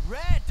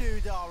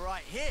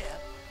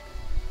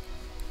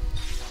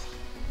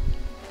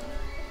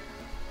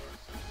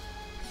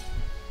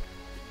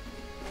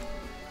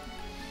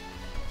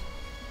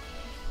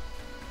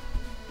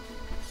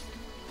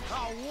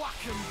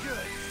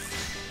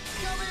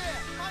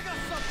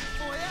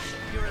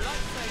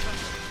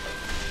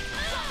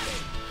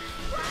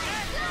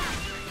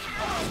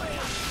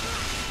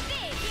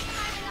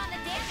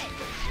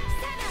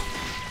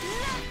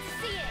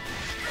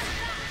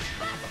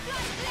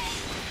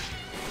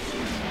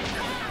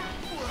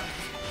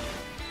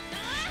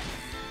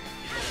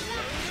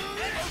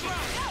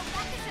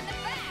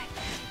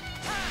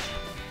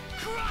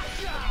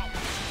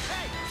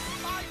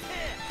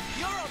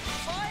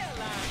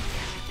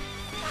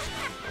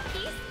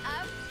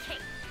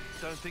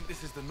 think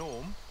this is the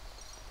norm.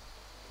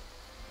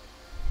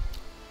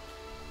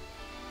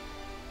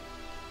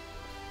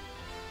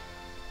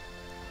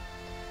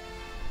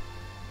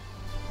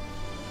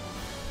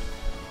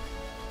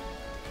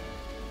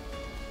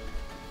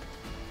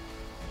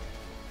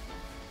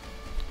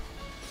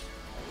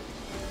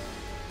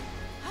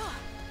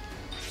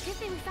 Good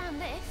thing we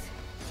found this.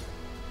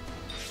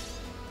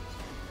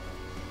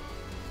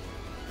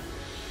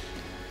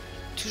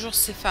 Toujours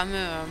ces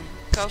fameux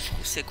coffres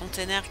ou ces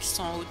containers qui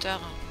sont en hauteur.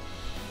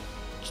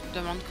 Je me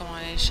demande comment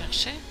aller les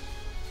chercher.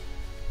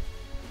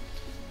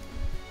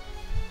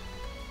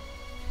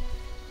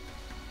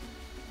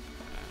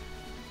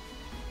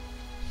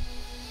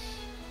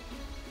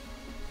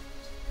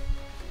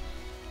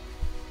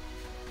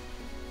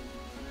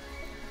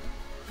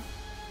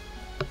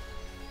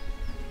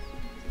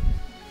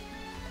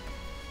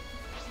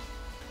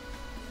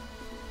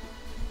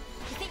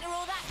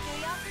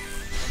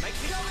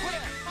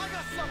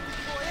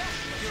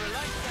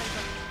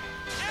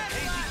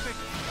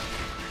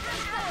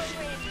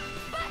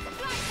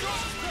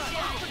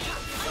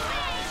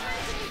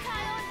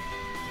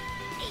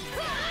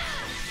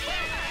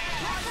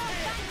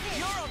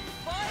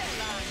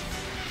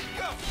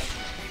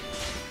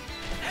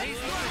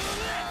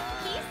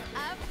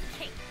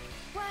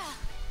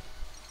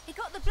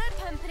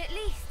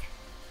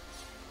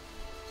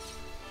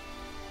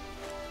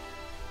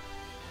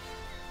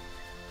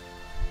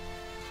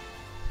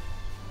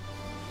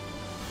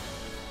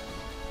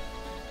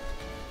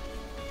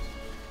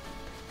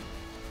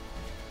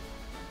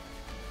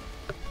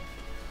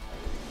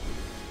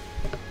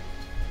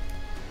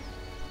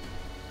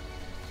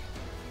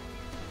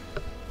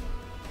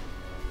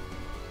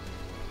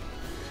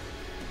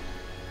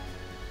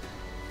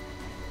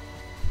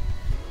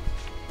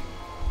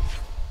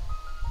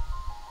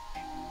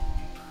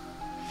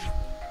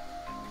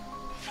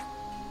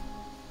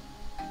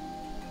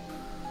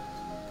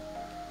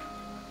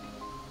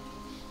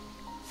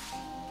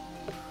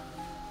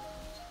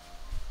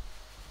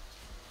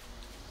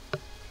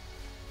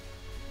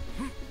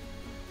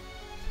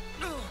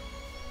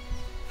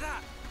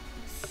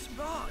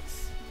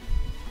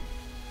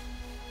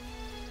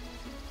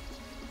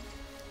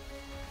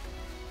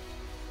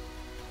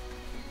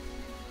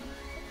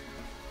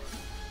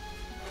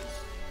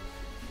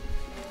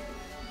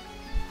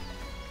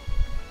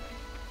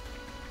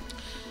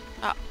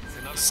 Ah,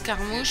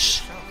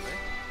 escarmouche.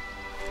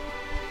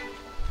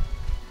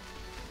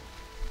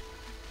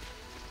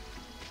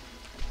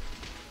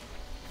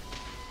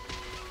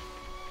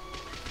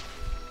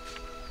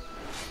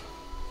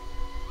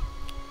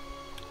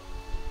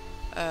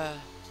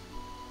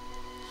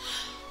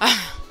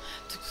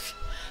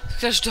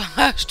 Donc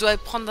là, je dois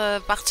prendre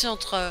parti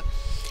entre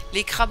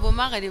les crabes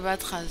homards et les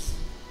batraces.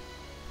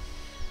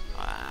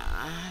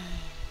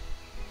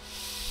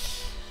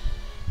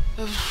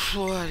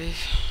 Oh, allez.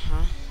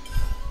 Hein.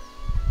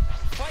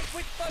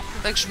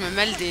 Faudrait que je me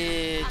mêle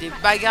des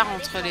bagarres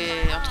entre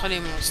les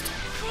monstres.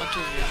 On va tout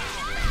voir.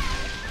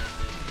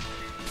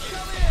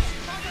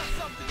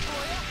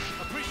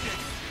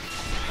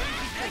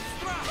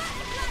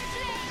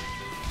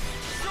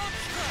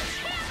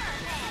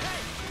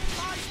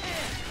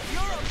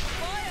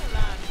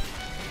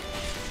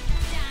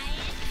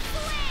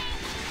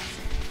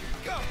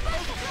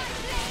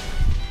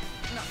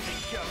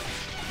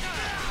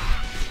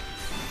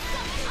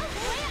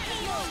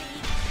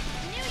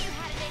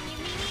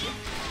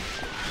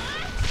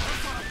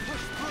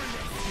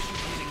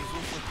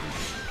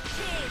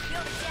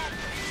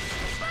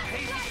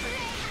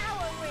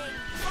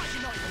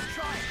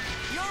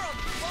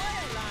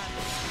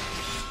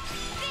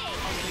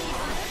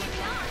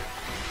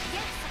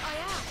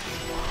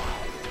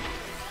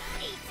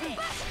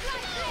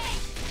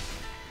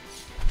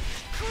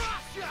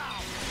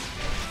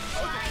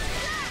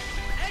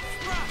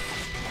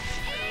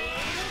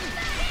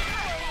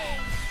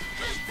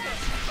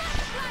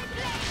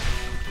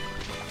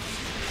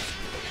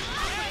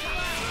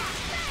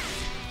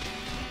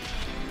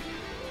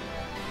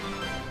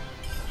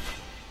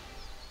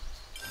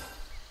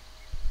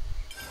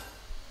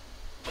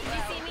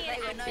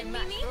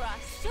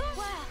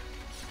 Well,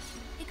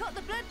 he got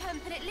the blood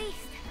pumping at least.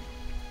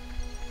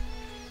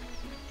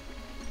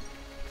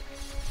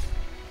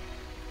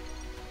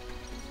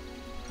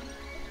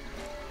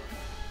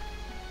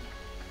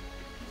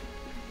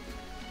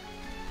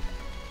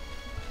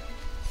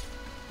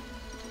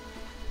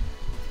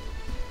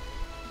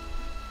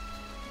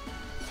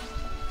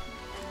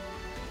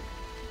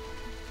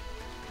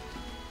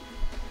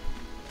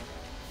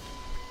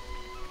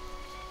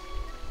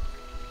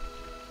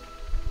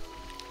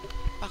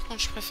 Par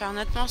contre, je préfère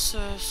nettement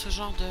ce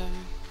genre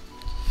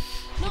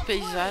de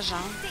paysage.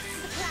 Hein.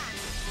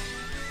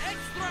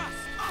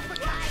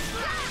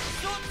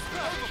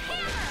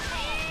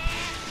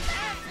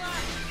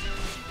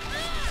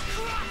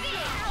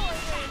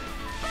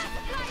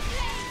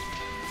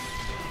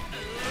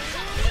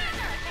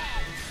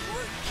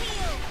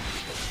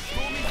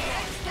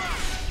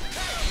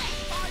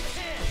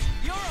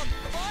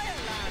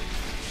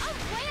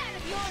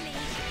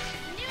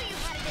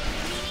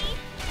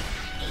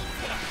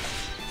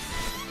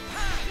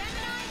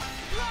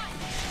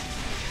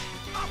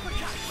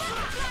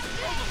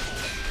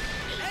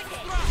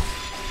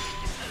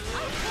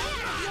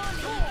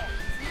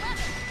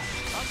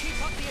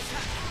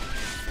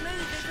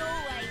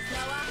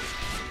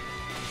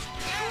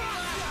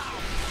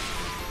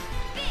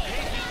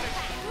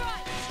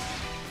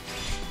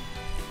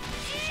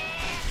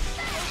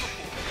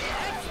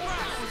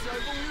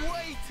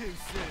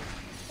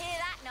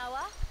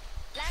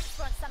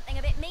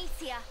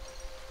 to ya.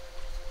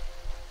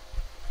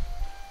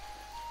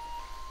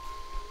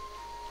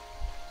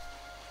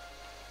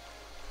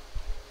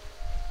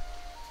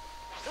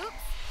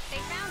 Oops,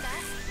 they found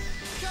us.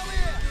 Come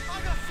here!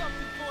 I got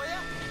something for you!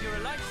 You're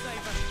a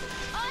lifesaver.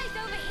 Eyes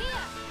over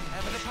here!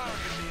 Ever the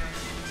paragon, Neo.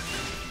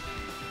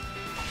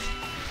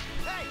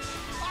 Hey!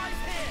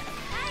 Eyes here!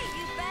 Hey,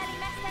 you barely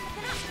messed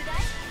anything up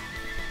today.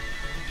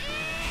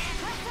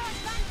 Press our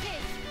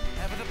advantage!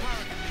 Ever the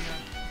paragon, Neo.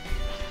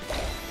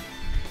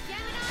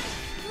 Gemini,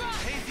 drop!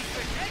 Hazy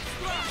quick,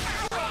 extra!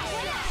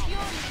 Well, that's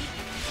your league.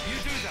 You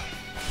do that.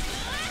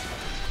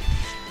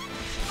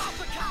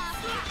 Uppercut!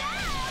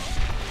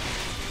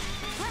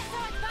 Press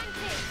our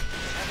advantage!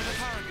 Ever the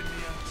paragon,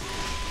 Neo.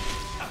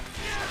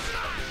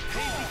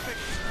 Hazy quick.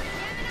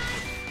 Gemini,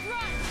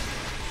 run!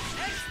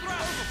 Extra!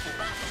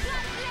 Butterfly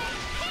blade,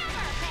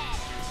 hammerhead!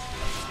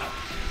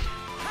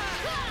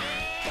 Hammerhead!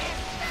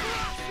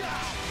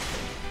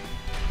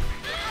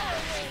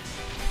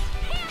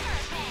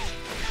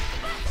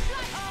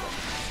 Butterfly...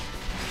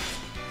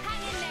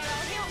 Hang in there,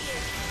 I'll heal you.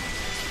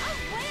 I'm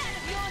way out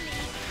of your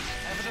league.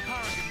 Ever the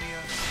paragon,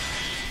 Neo.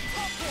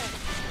 Topple!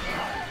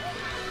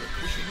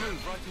 We should move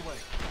right away.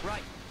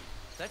 Right.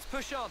 Let's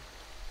push on.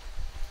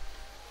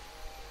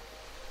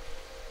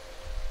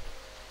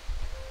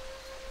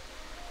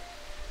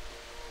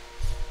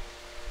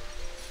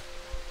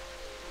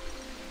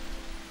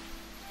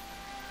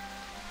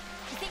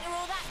 You think you're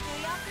all that, do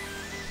ya?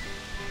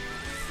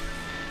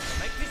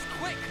 Make this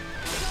quick.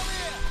 Come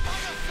here! I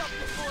got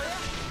something for you!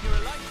 You're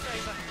a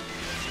lifesaver.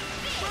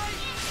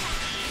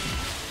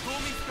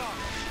 Stormy star.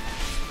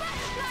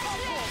 Butterfly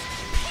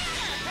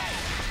blade,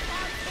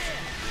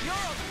 hammerhead! You're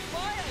on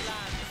fire,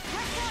 land.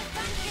 Press our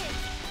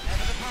advantage!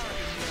 Ever the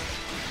paragon, Neo.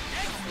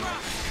 Extra!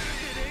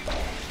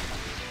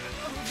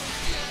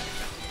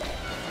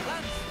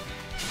 Lance!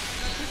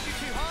 I pushed you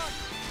too hard.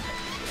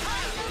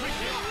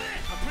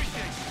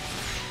 Appreciate it.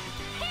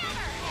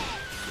 Hammerhead!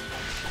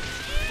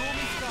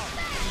 Stormy star.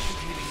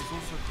 Healing is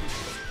also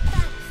crucial.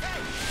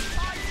 Hey!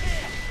 Eyes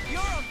here!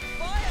 You're on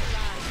fire,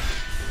 land.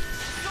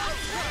 I'll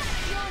run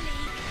your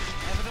league!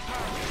 Ever the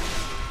paragon.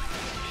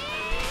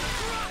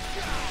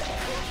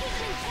 Keep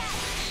in check!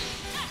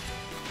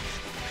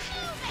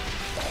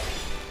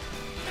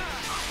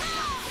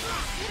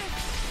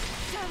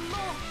 Some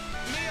more!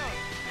 Neo!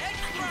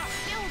 Extra!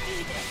 Still do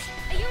this!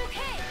 Are you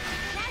okay?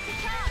 Now's your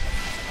chance!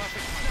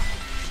 Perfect.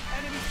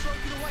 Enemy's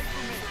broken away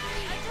from me.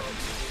 I don't...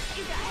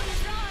 Is that on his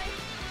side?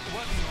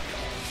 Working on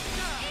it.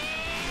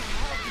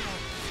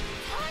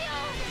 Tie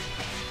on!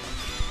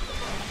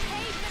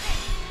 Pay for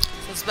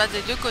this! Ça se bat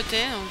des deux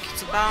côtés, donc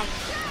c'est pas...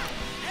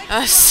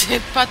 Ah, c'est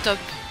pas top.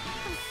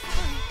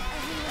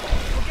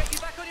 We'll get you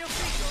back on your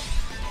feet.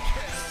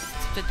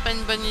 C'est peut-être pas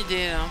une bonne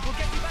idée, là. We'll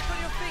get you back on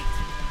your feet.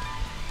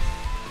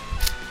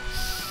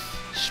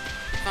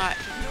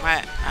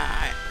 Ouais.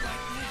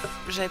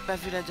 J'avais pas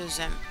vu la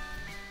deuxième.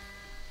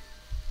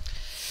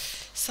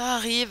 Ça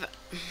arrive.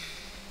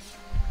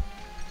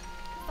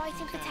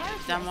 Fighting for territory,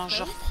 Évidemment, I je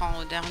suppose. reprends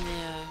au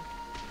dernier...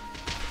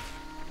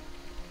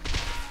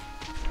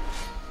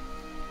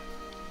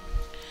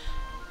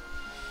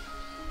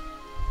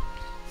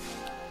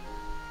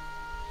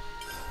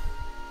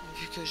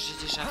 Vu que j'ai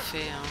déjà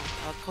fait, hein,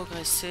 on va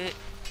progresser.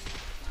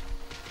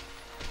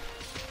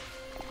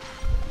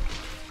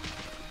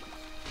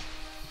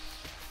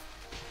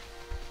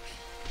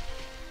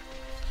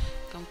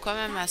 Donc quand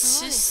même à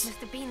 6.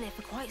 Must have been there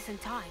for quite some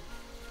time.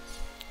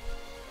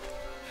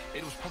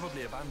 It was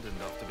probably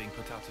abandoned after being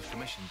put out of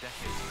commission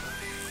decades ago.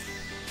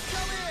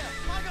 Come here!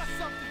 I got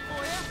something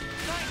for you!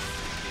 Thanks!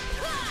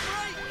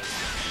 Great!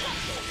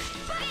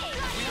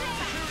 We have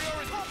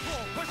superiority.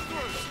 Push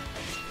through.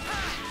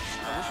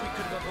 I wish we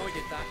could have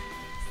avoided that.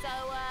 So,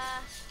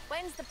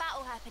 when's the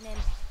battle happening?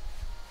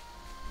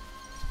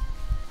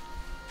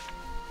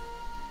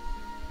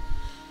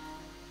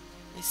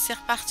 Et c'est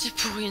reparti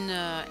pour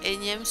une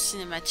énième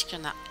cinématique. Il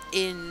y en a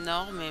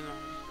énormément.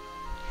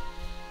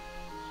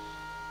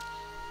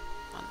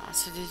 Voilà,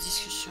 c'est des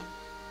discussions.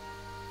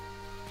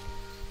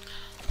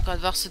 On va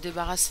devoir se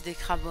débarrasser des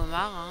crabes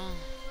homards. Hein.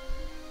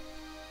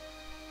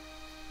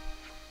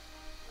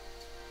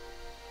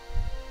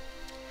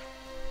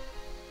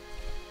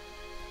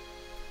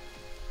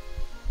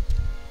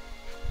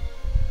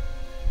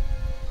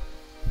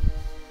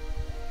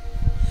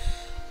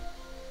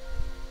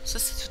 Ça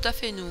c'est tout à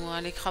fait nous,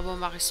 hein. Les crabes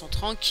homards ils sont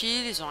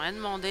tranquilles, ils ont rien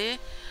demandé.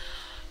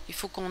 Il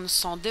faut qu'on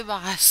s'en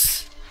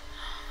débarrasse.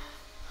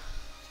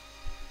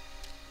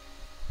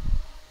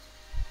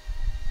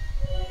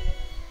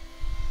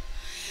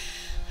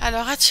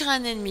 Alors attirer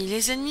un ennemi.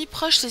 Les ennemis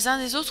proches les uns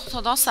des autres ont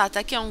tendance à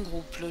attaquer en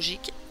groupe,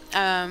 logique.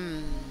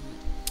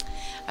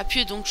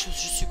 Appuyez donc je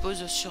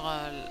suppose sur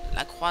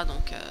la croix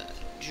donc,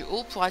 du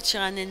haut pour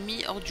attirer un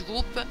ennemi hors du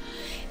groupe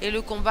et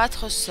le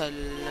combattre seul.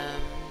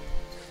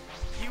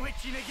 You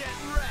itching to get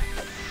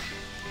wrecked?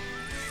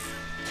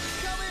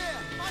 Come here!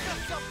 I got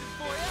something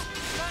for you!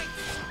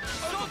 Thanks!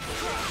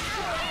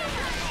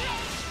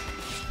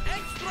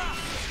 Extra!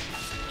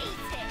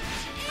 Eat it!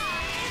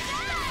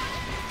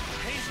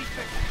 Hazy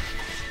pick.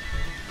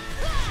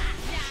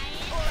 Giant!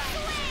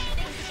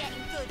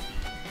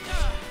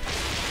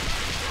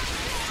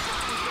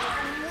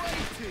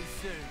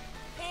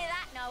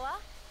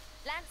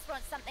 Lance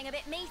wants something a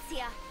bit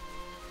meatier.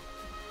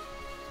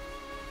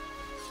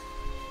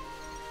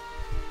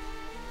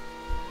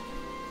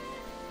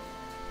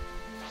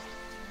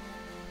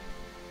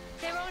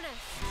 They're on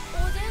us.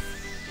 Orders?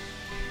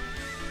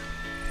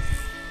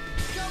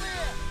 Come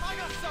here! I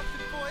got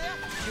something for you!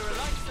 You're a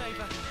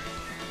lifesaver.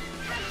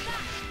 Have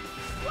that!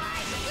 Why?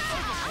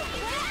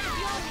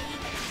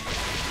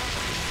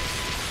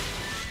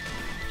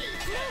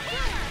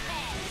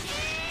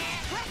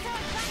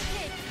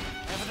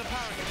 Ever the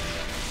parrot.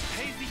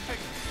 Hazy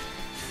figure.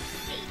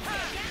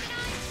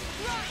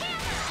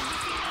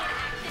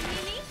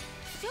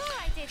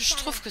 Je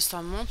trouve que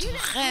ça monte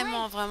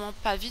vraiment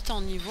pas vite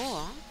en niveau,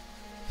 hein.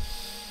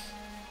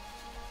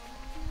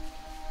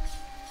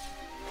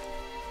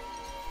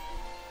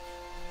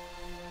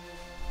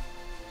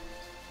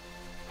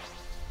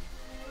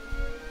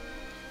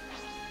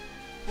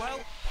 Well,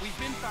 we've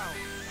been found.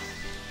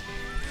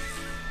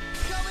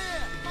 Come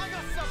here! I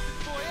got something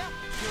for you!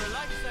 You're a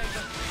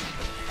lifesaver.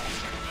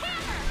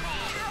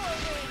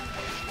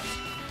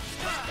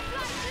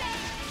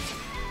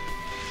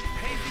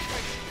 Hazy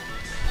figure.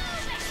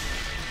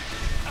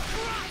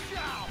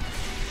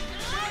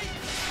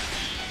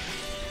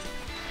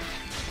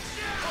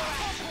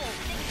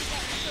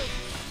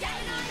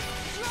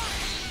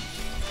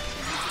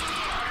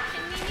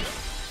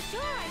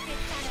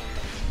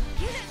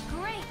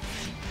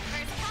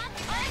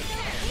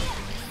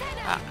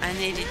 Ah, un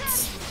élite.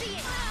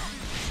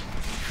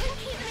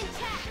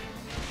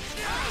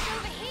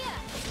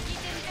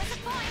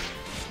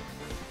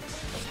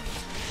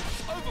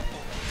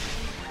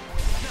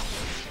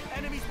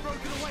 Enemy's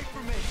broken away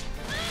from me!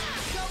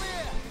 Come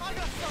here! I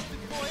got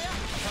something for you!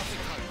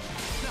 Nothing home.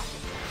 No!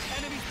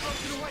 Enemy's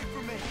broken away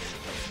from me!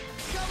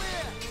 Come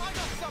here! I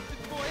got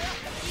something for you!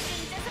 You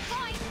didn't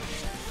disappoint!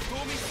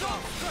 Stormy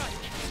Storm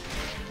Strike.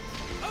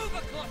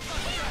 Overclock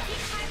Strike.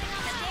 Keep piling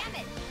on the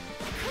damage!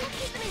 Couldn't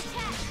keep them in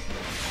check!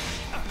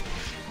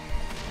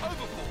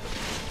 Overfall.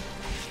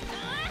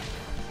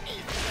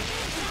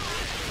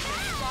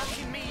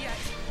 Sparking me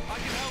yet. I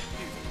can help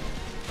you.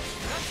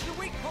 That's the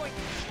weak point.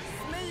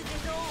 Smooth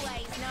as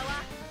always,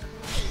 Noah.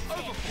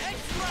 Overfall.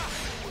 Extra.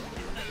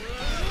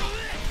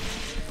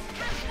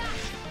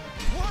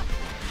 What?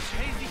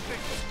 Hazy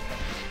figure.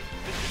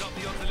 Lifted up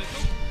the odds a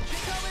little.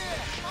 Come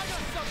here! I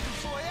got something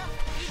for you!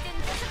 You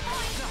didn't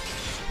disappoint! No!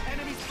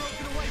 Enemy's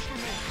broken away from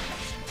me!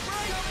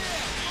 Come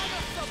here! I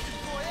got something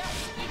for you!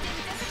 You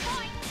didn't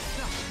disappoint!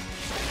 No!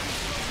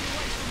 Enemy's broken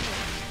away from me!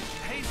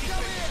 Hazy Come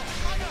figure. here!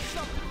 I got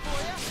something for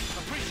you!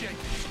 Appreciate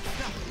it.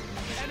 No!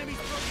 Enemy's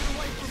broken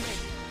away from me!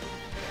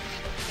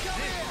 Come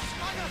here!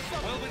 I got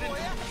something Well within for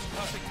you!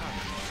 perfect time.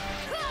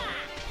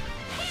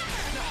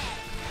 No!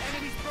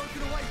 Enemy's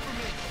broken away from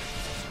me!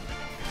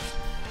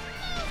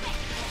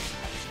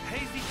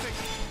 Hazy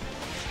figure.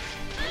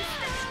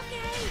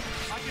 Okay!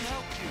 I can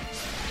help you.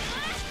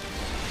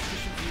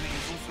 Vision healing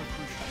is also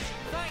crucial.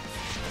 Thanks.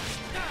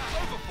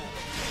 Overfall.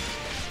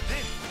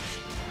 This.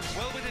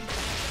 Well within.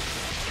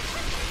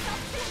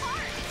 Too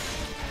hard!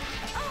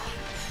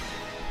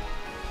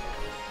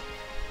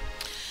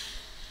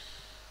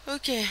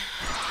 Ok.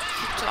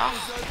 Victoire.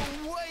 It's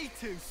over way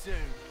too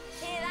soon!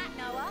 Hear that,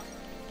 Noah?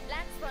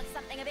 Lance wants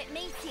something a bit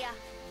meatier.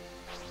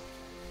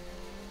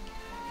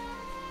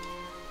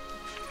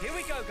 Here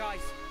we go,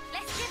 guys.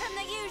 Let's give him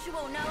the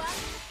usual, Noah.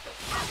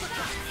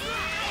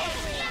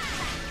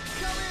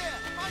 Come here!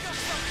 I got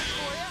something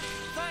for you!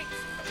 Thanks.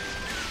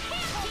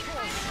 Keep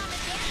piling on the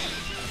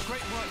damage!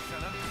 Great work,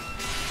 fella.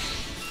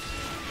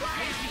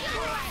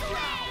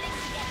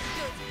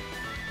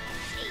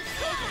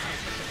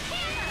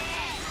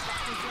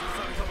 So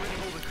we got rid of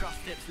all the crust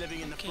dips living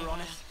in the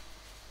piranhas.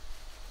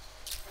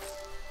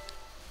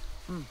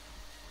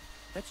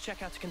 Let's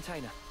check out the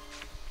container.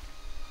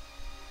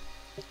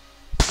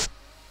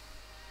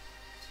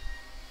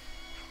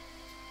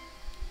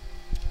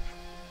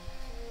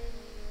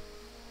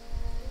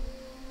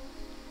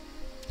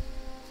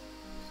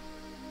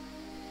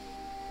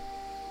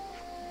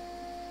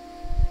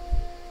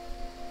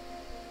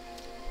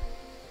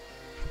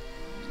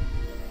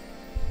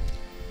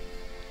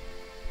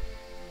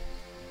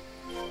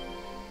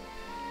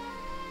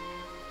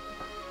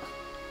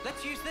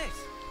 Let's use this.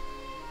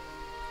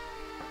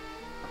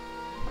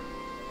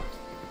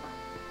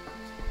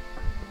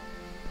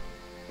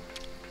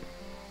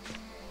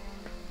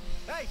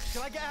 Hey,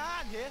 can I get a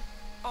hand here?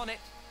 On it.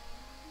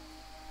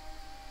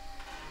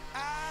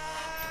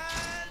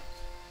 And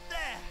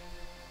there!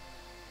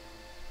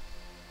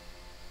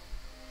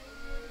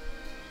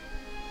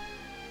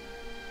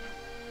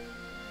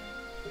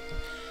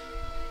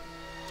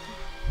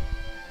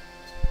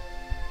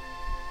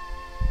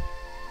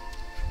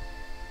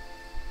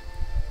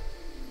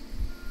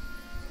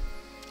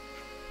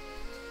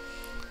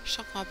 Je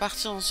sens qu'on va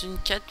partir dans une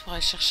quête pour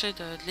aller chercher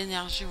de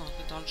l'énergie ou un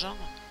truc dans le genre.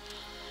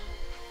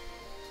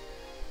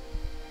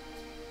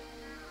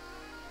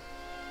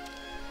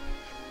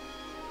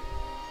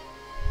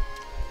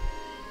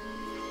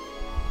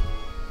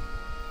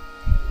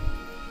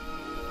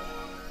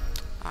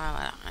 Ah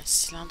voilà, un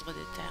cylindre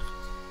d'éther.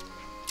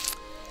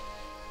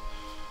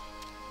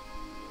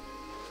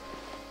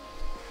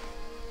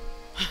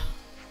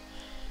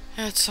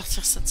 Elle va te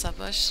sortir ça de sa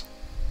poche.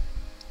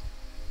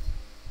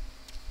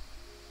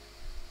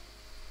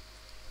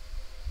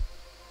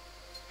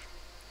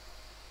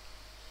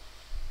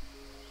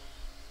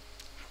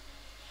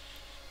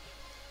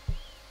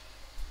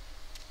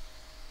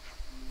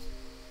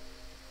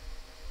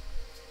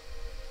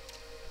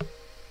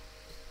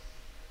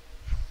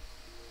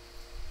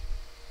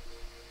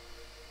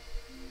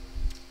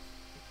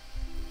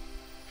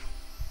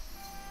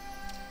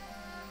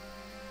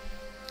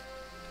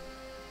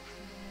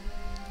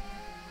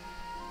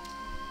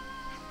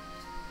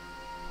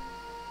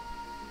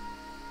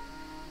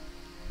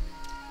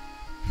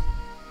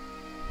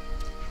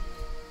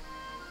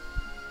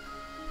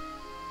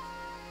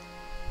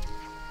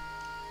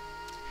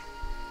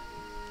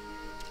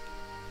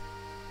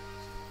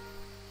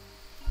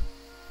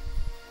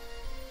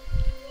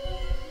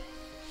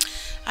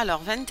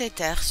 Alors, veine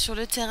d'éther. Sur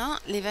le terrain,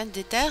 les veines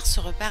d'éther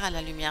se repèrent à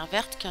la lumière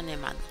verte qui en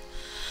émane.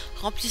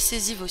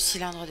 Remplissez-y vos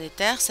cylindres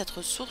d'éther, cette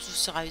ressource vous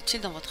sera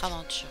utile dans votre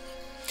aventure.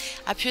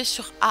 Appuyez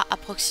sur A à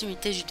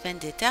proximité d'une veine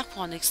d'éther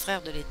pour en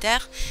extraire de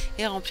l'éther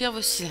et remplir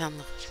vos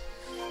cylindres.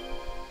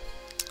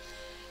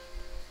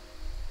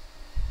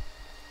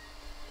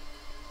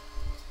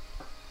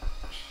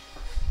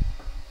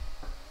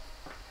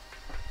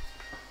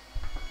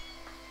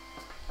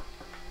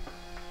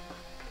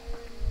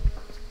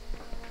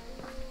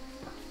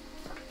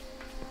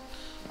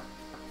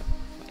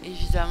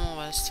 Évidemment, on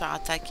va se faire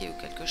attaquer ou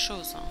quelque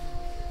chose. Hein.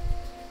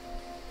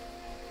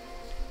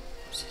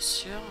 C'est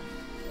sûr.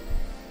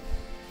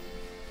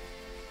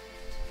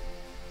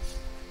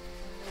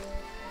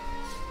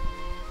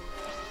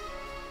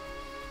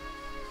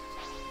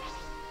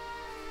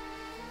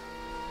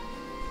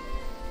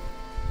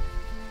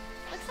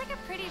 Looks like a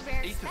pretty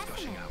rare Ether's gushing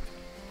specimen. out.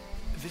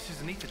 This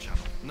is an ether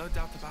channel, no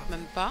doubt about it.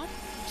 Même pas.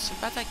 Ils sont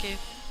pas attaqués.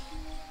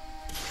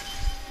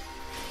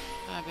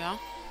 Très bien.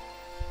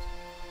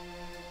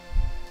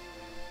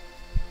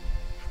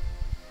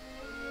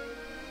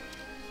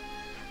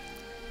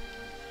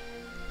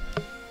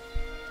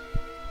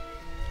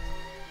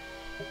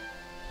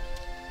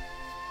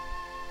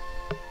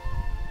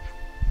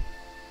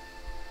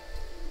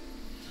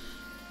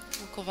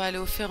 Donc on va aller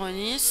au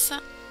Féronis.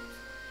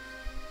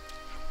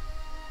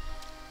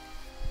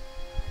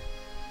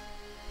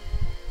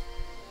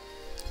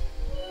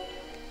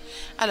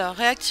 Alors,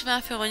 réactivez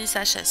un Féronis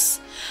HS.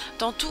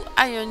 Dans tout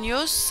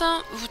Ionios,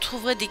 vous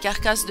trouverez des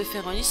carcasses de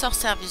Féronis hors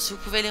service. Vous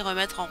pouvez les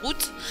remettre en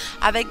route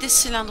avec des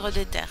cylindres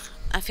d'éther.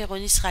 Un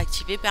Féronis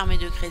réactivé permet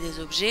de créer des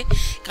objets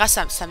grâce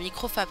à sa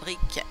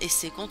micro-fabrique et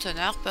ses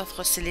conteneurs peuvent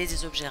receler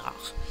des objets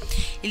rares.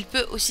 Il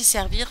peut aussi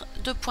servir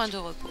de point de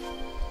repos.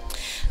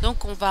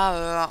 Donc on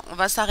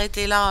va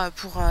s'arrêter là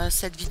pour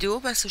cette vidéo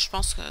parce que je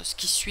pense que ce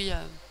qui suit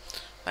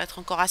va être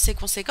encore assez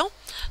conséquent.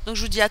 Donc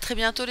je vous dis à très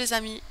bientôt les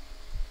amis.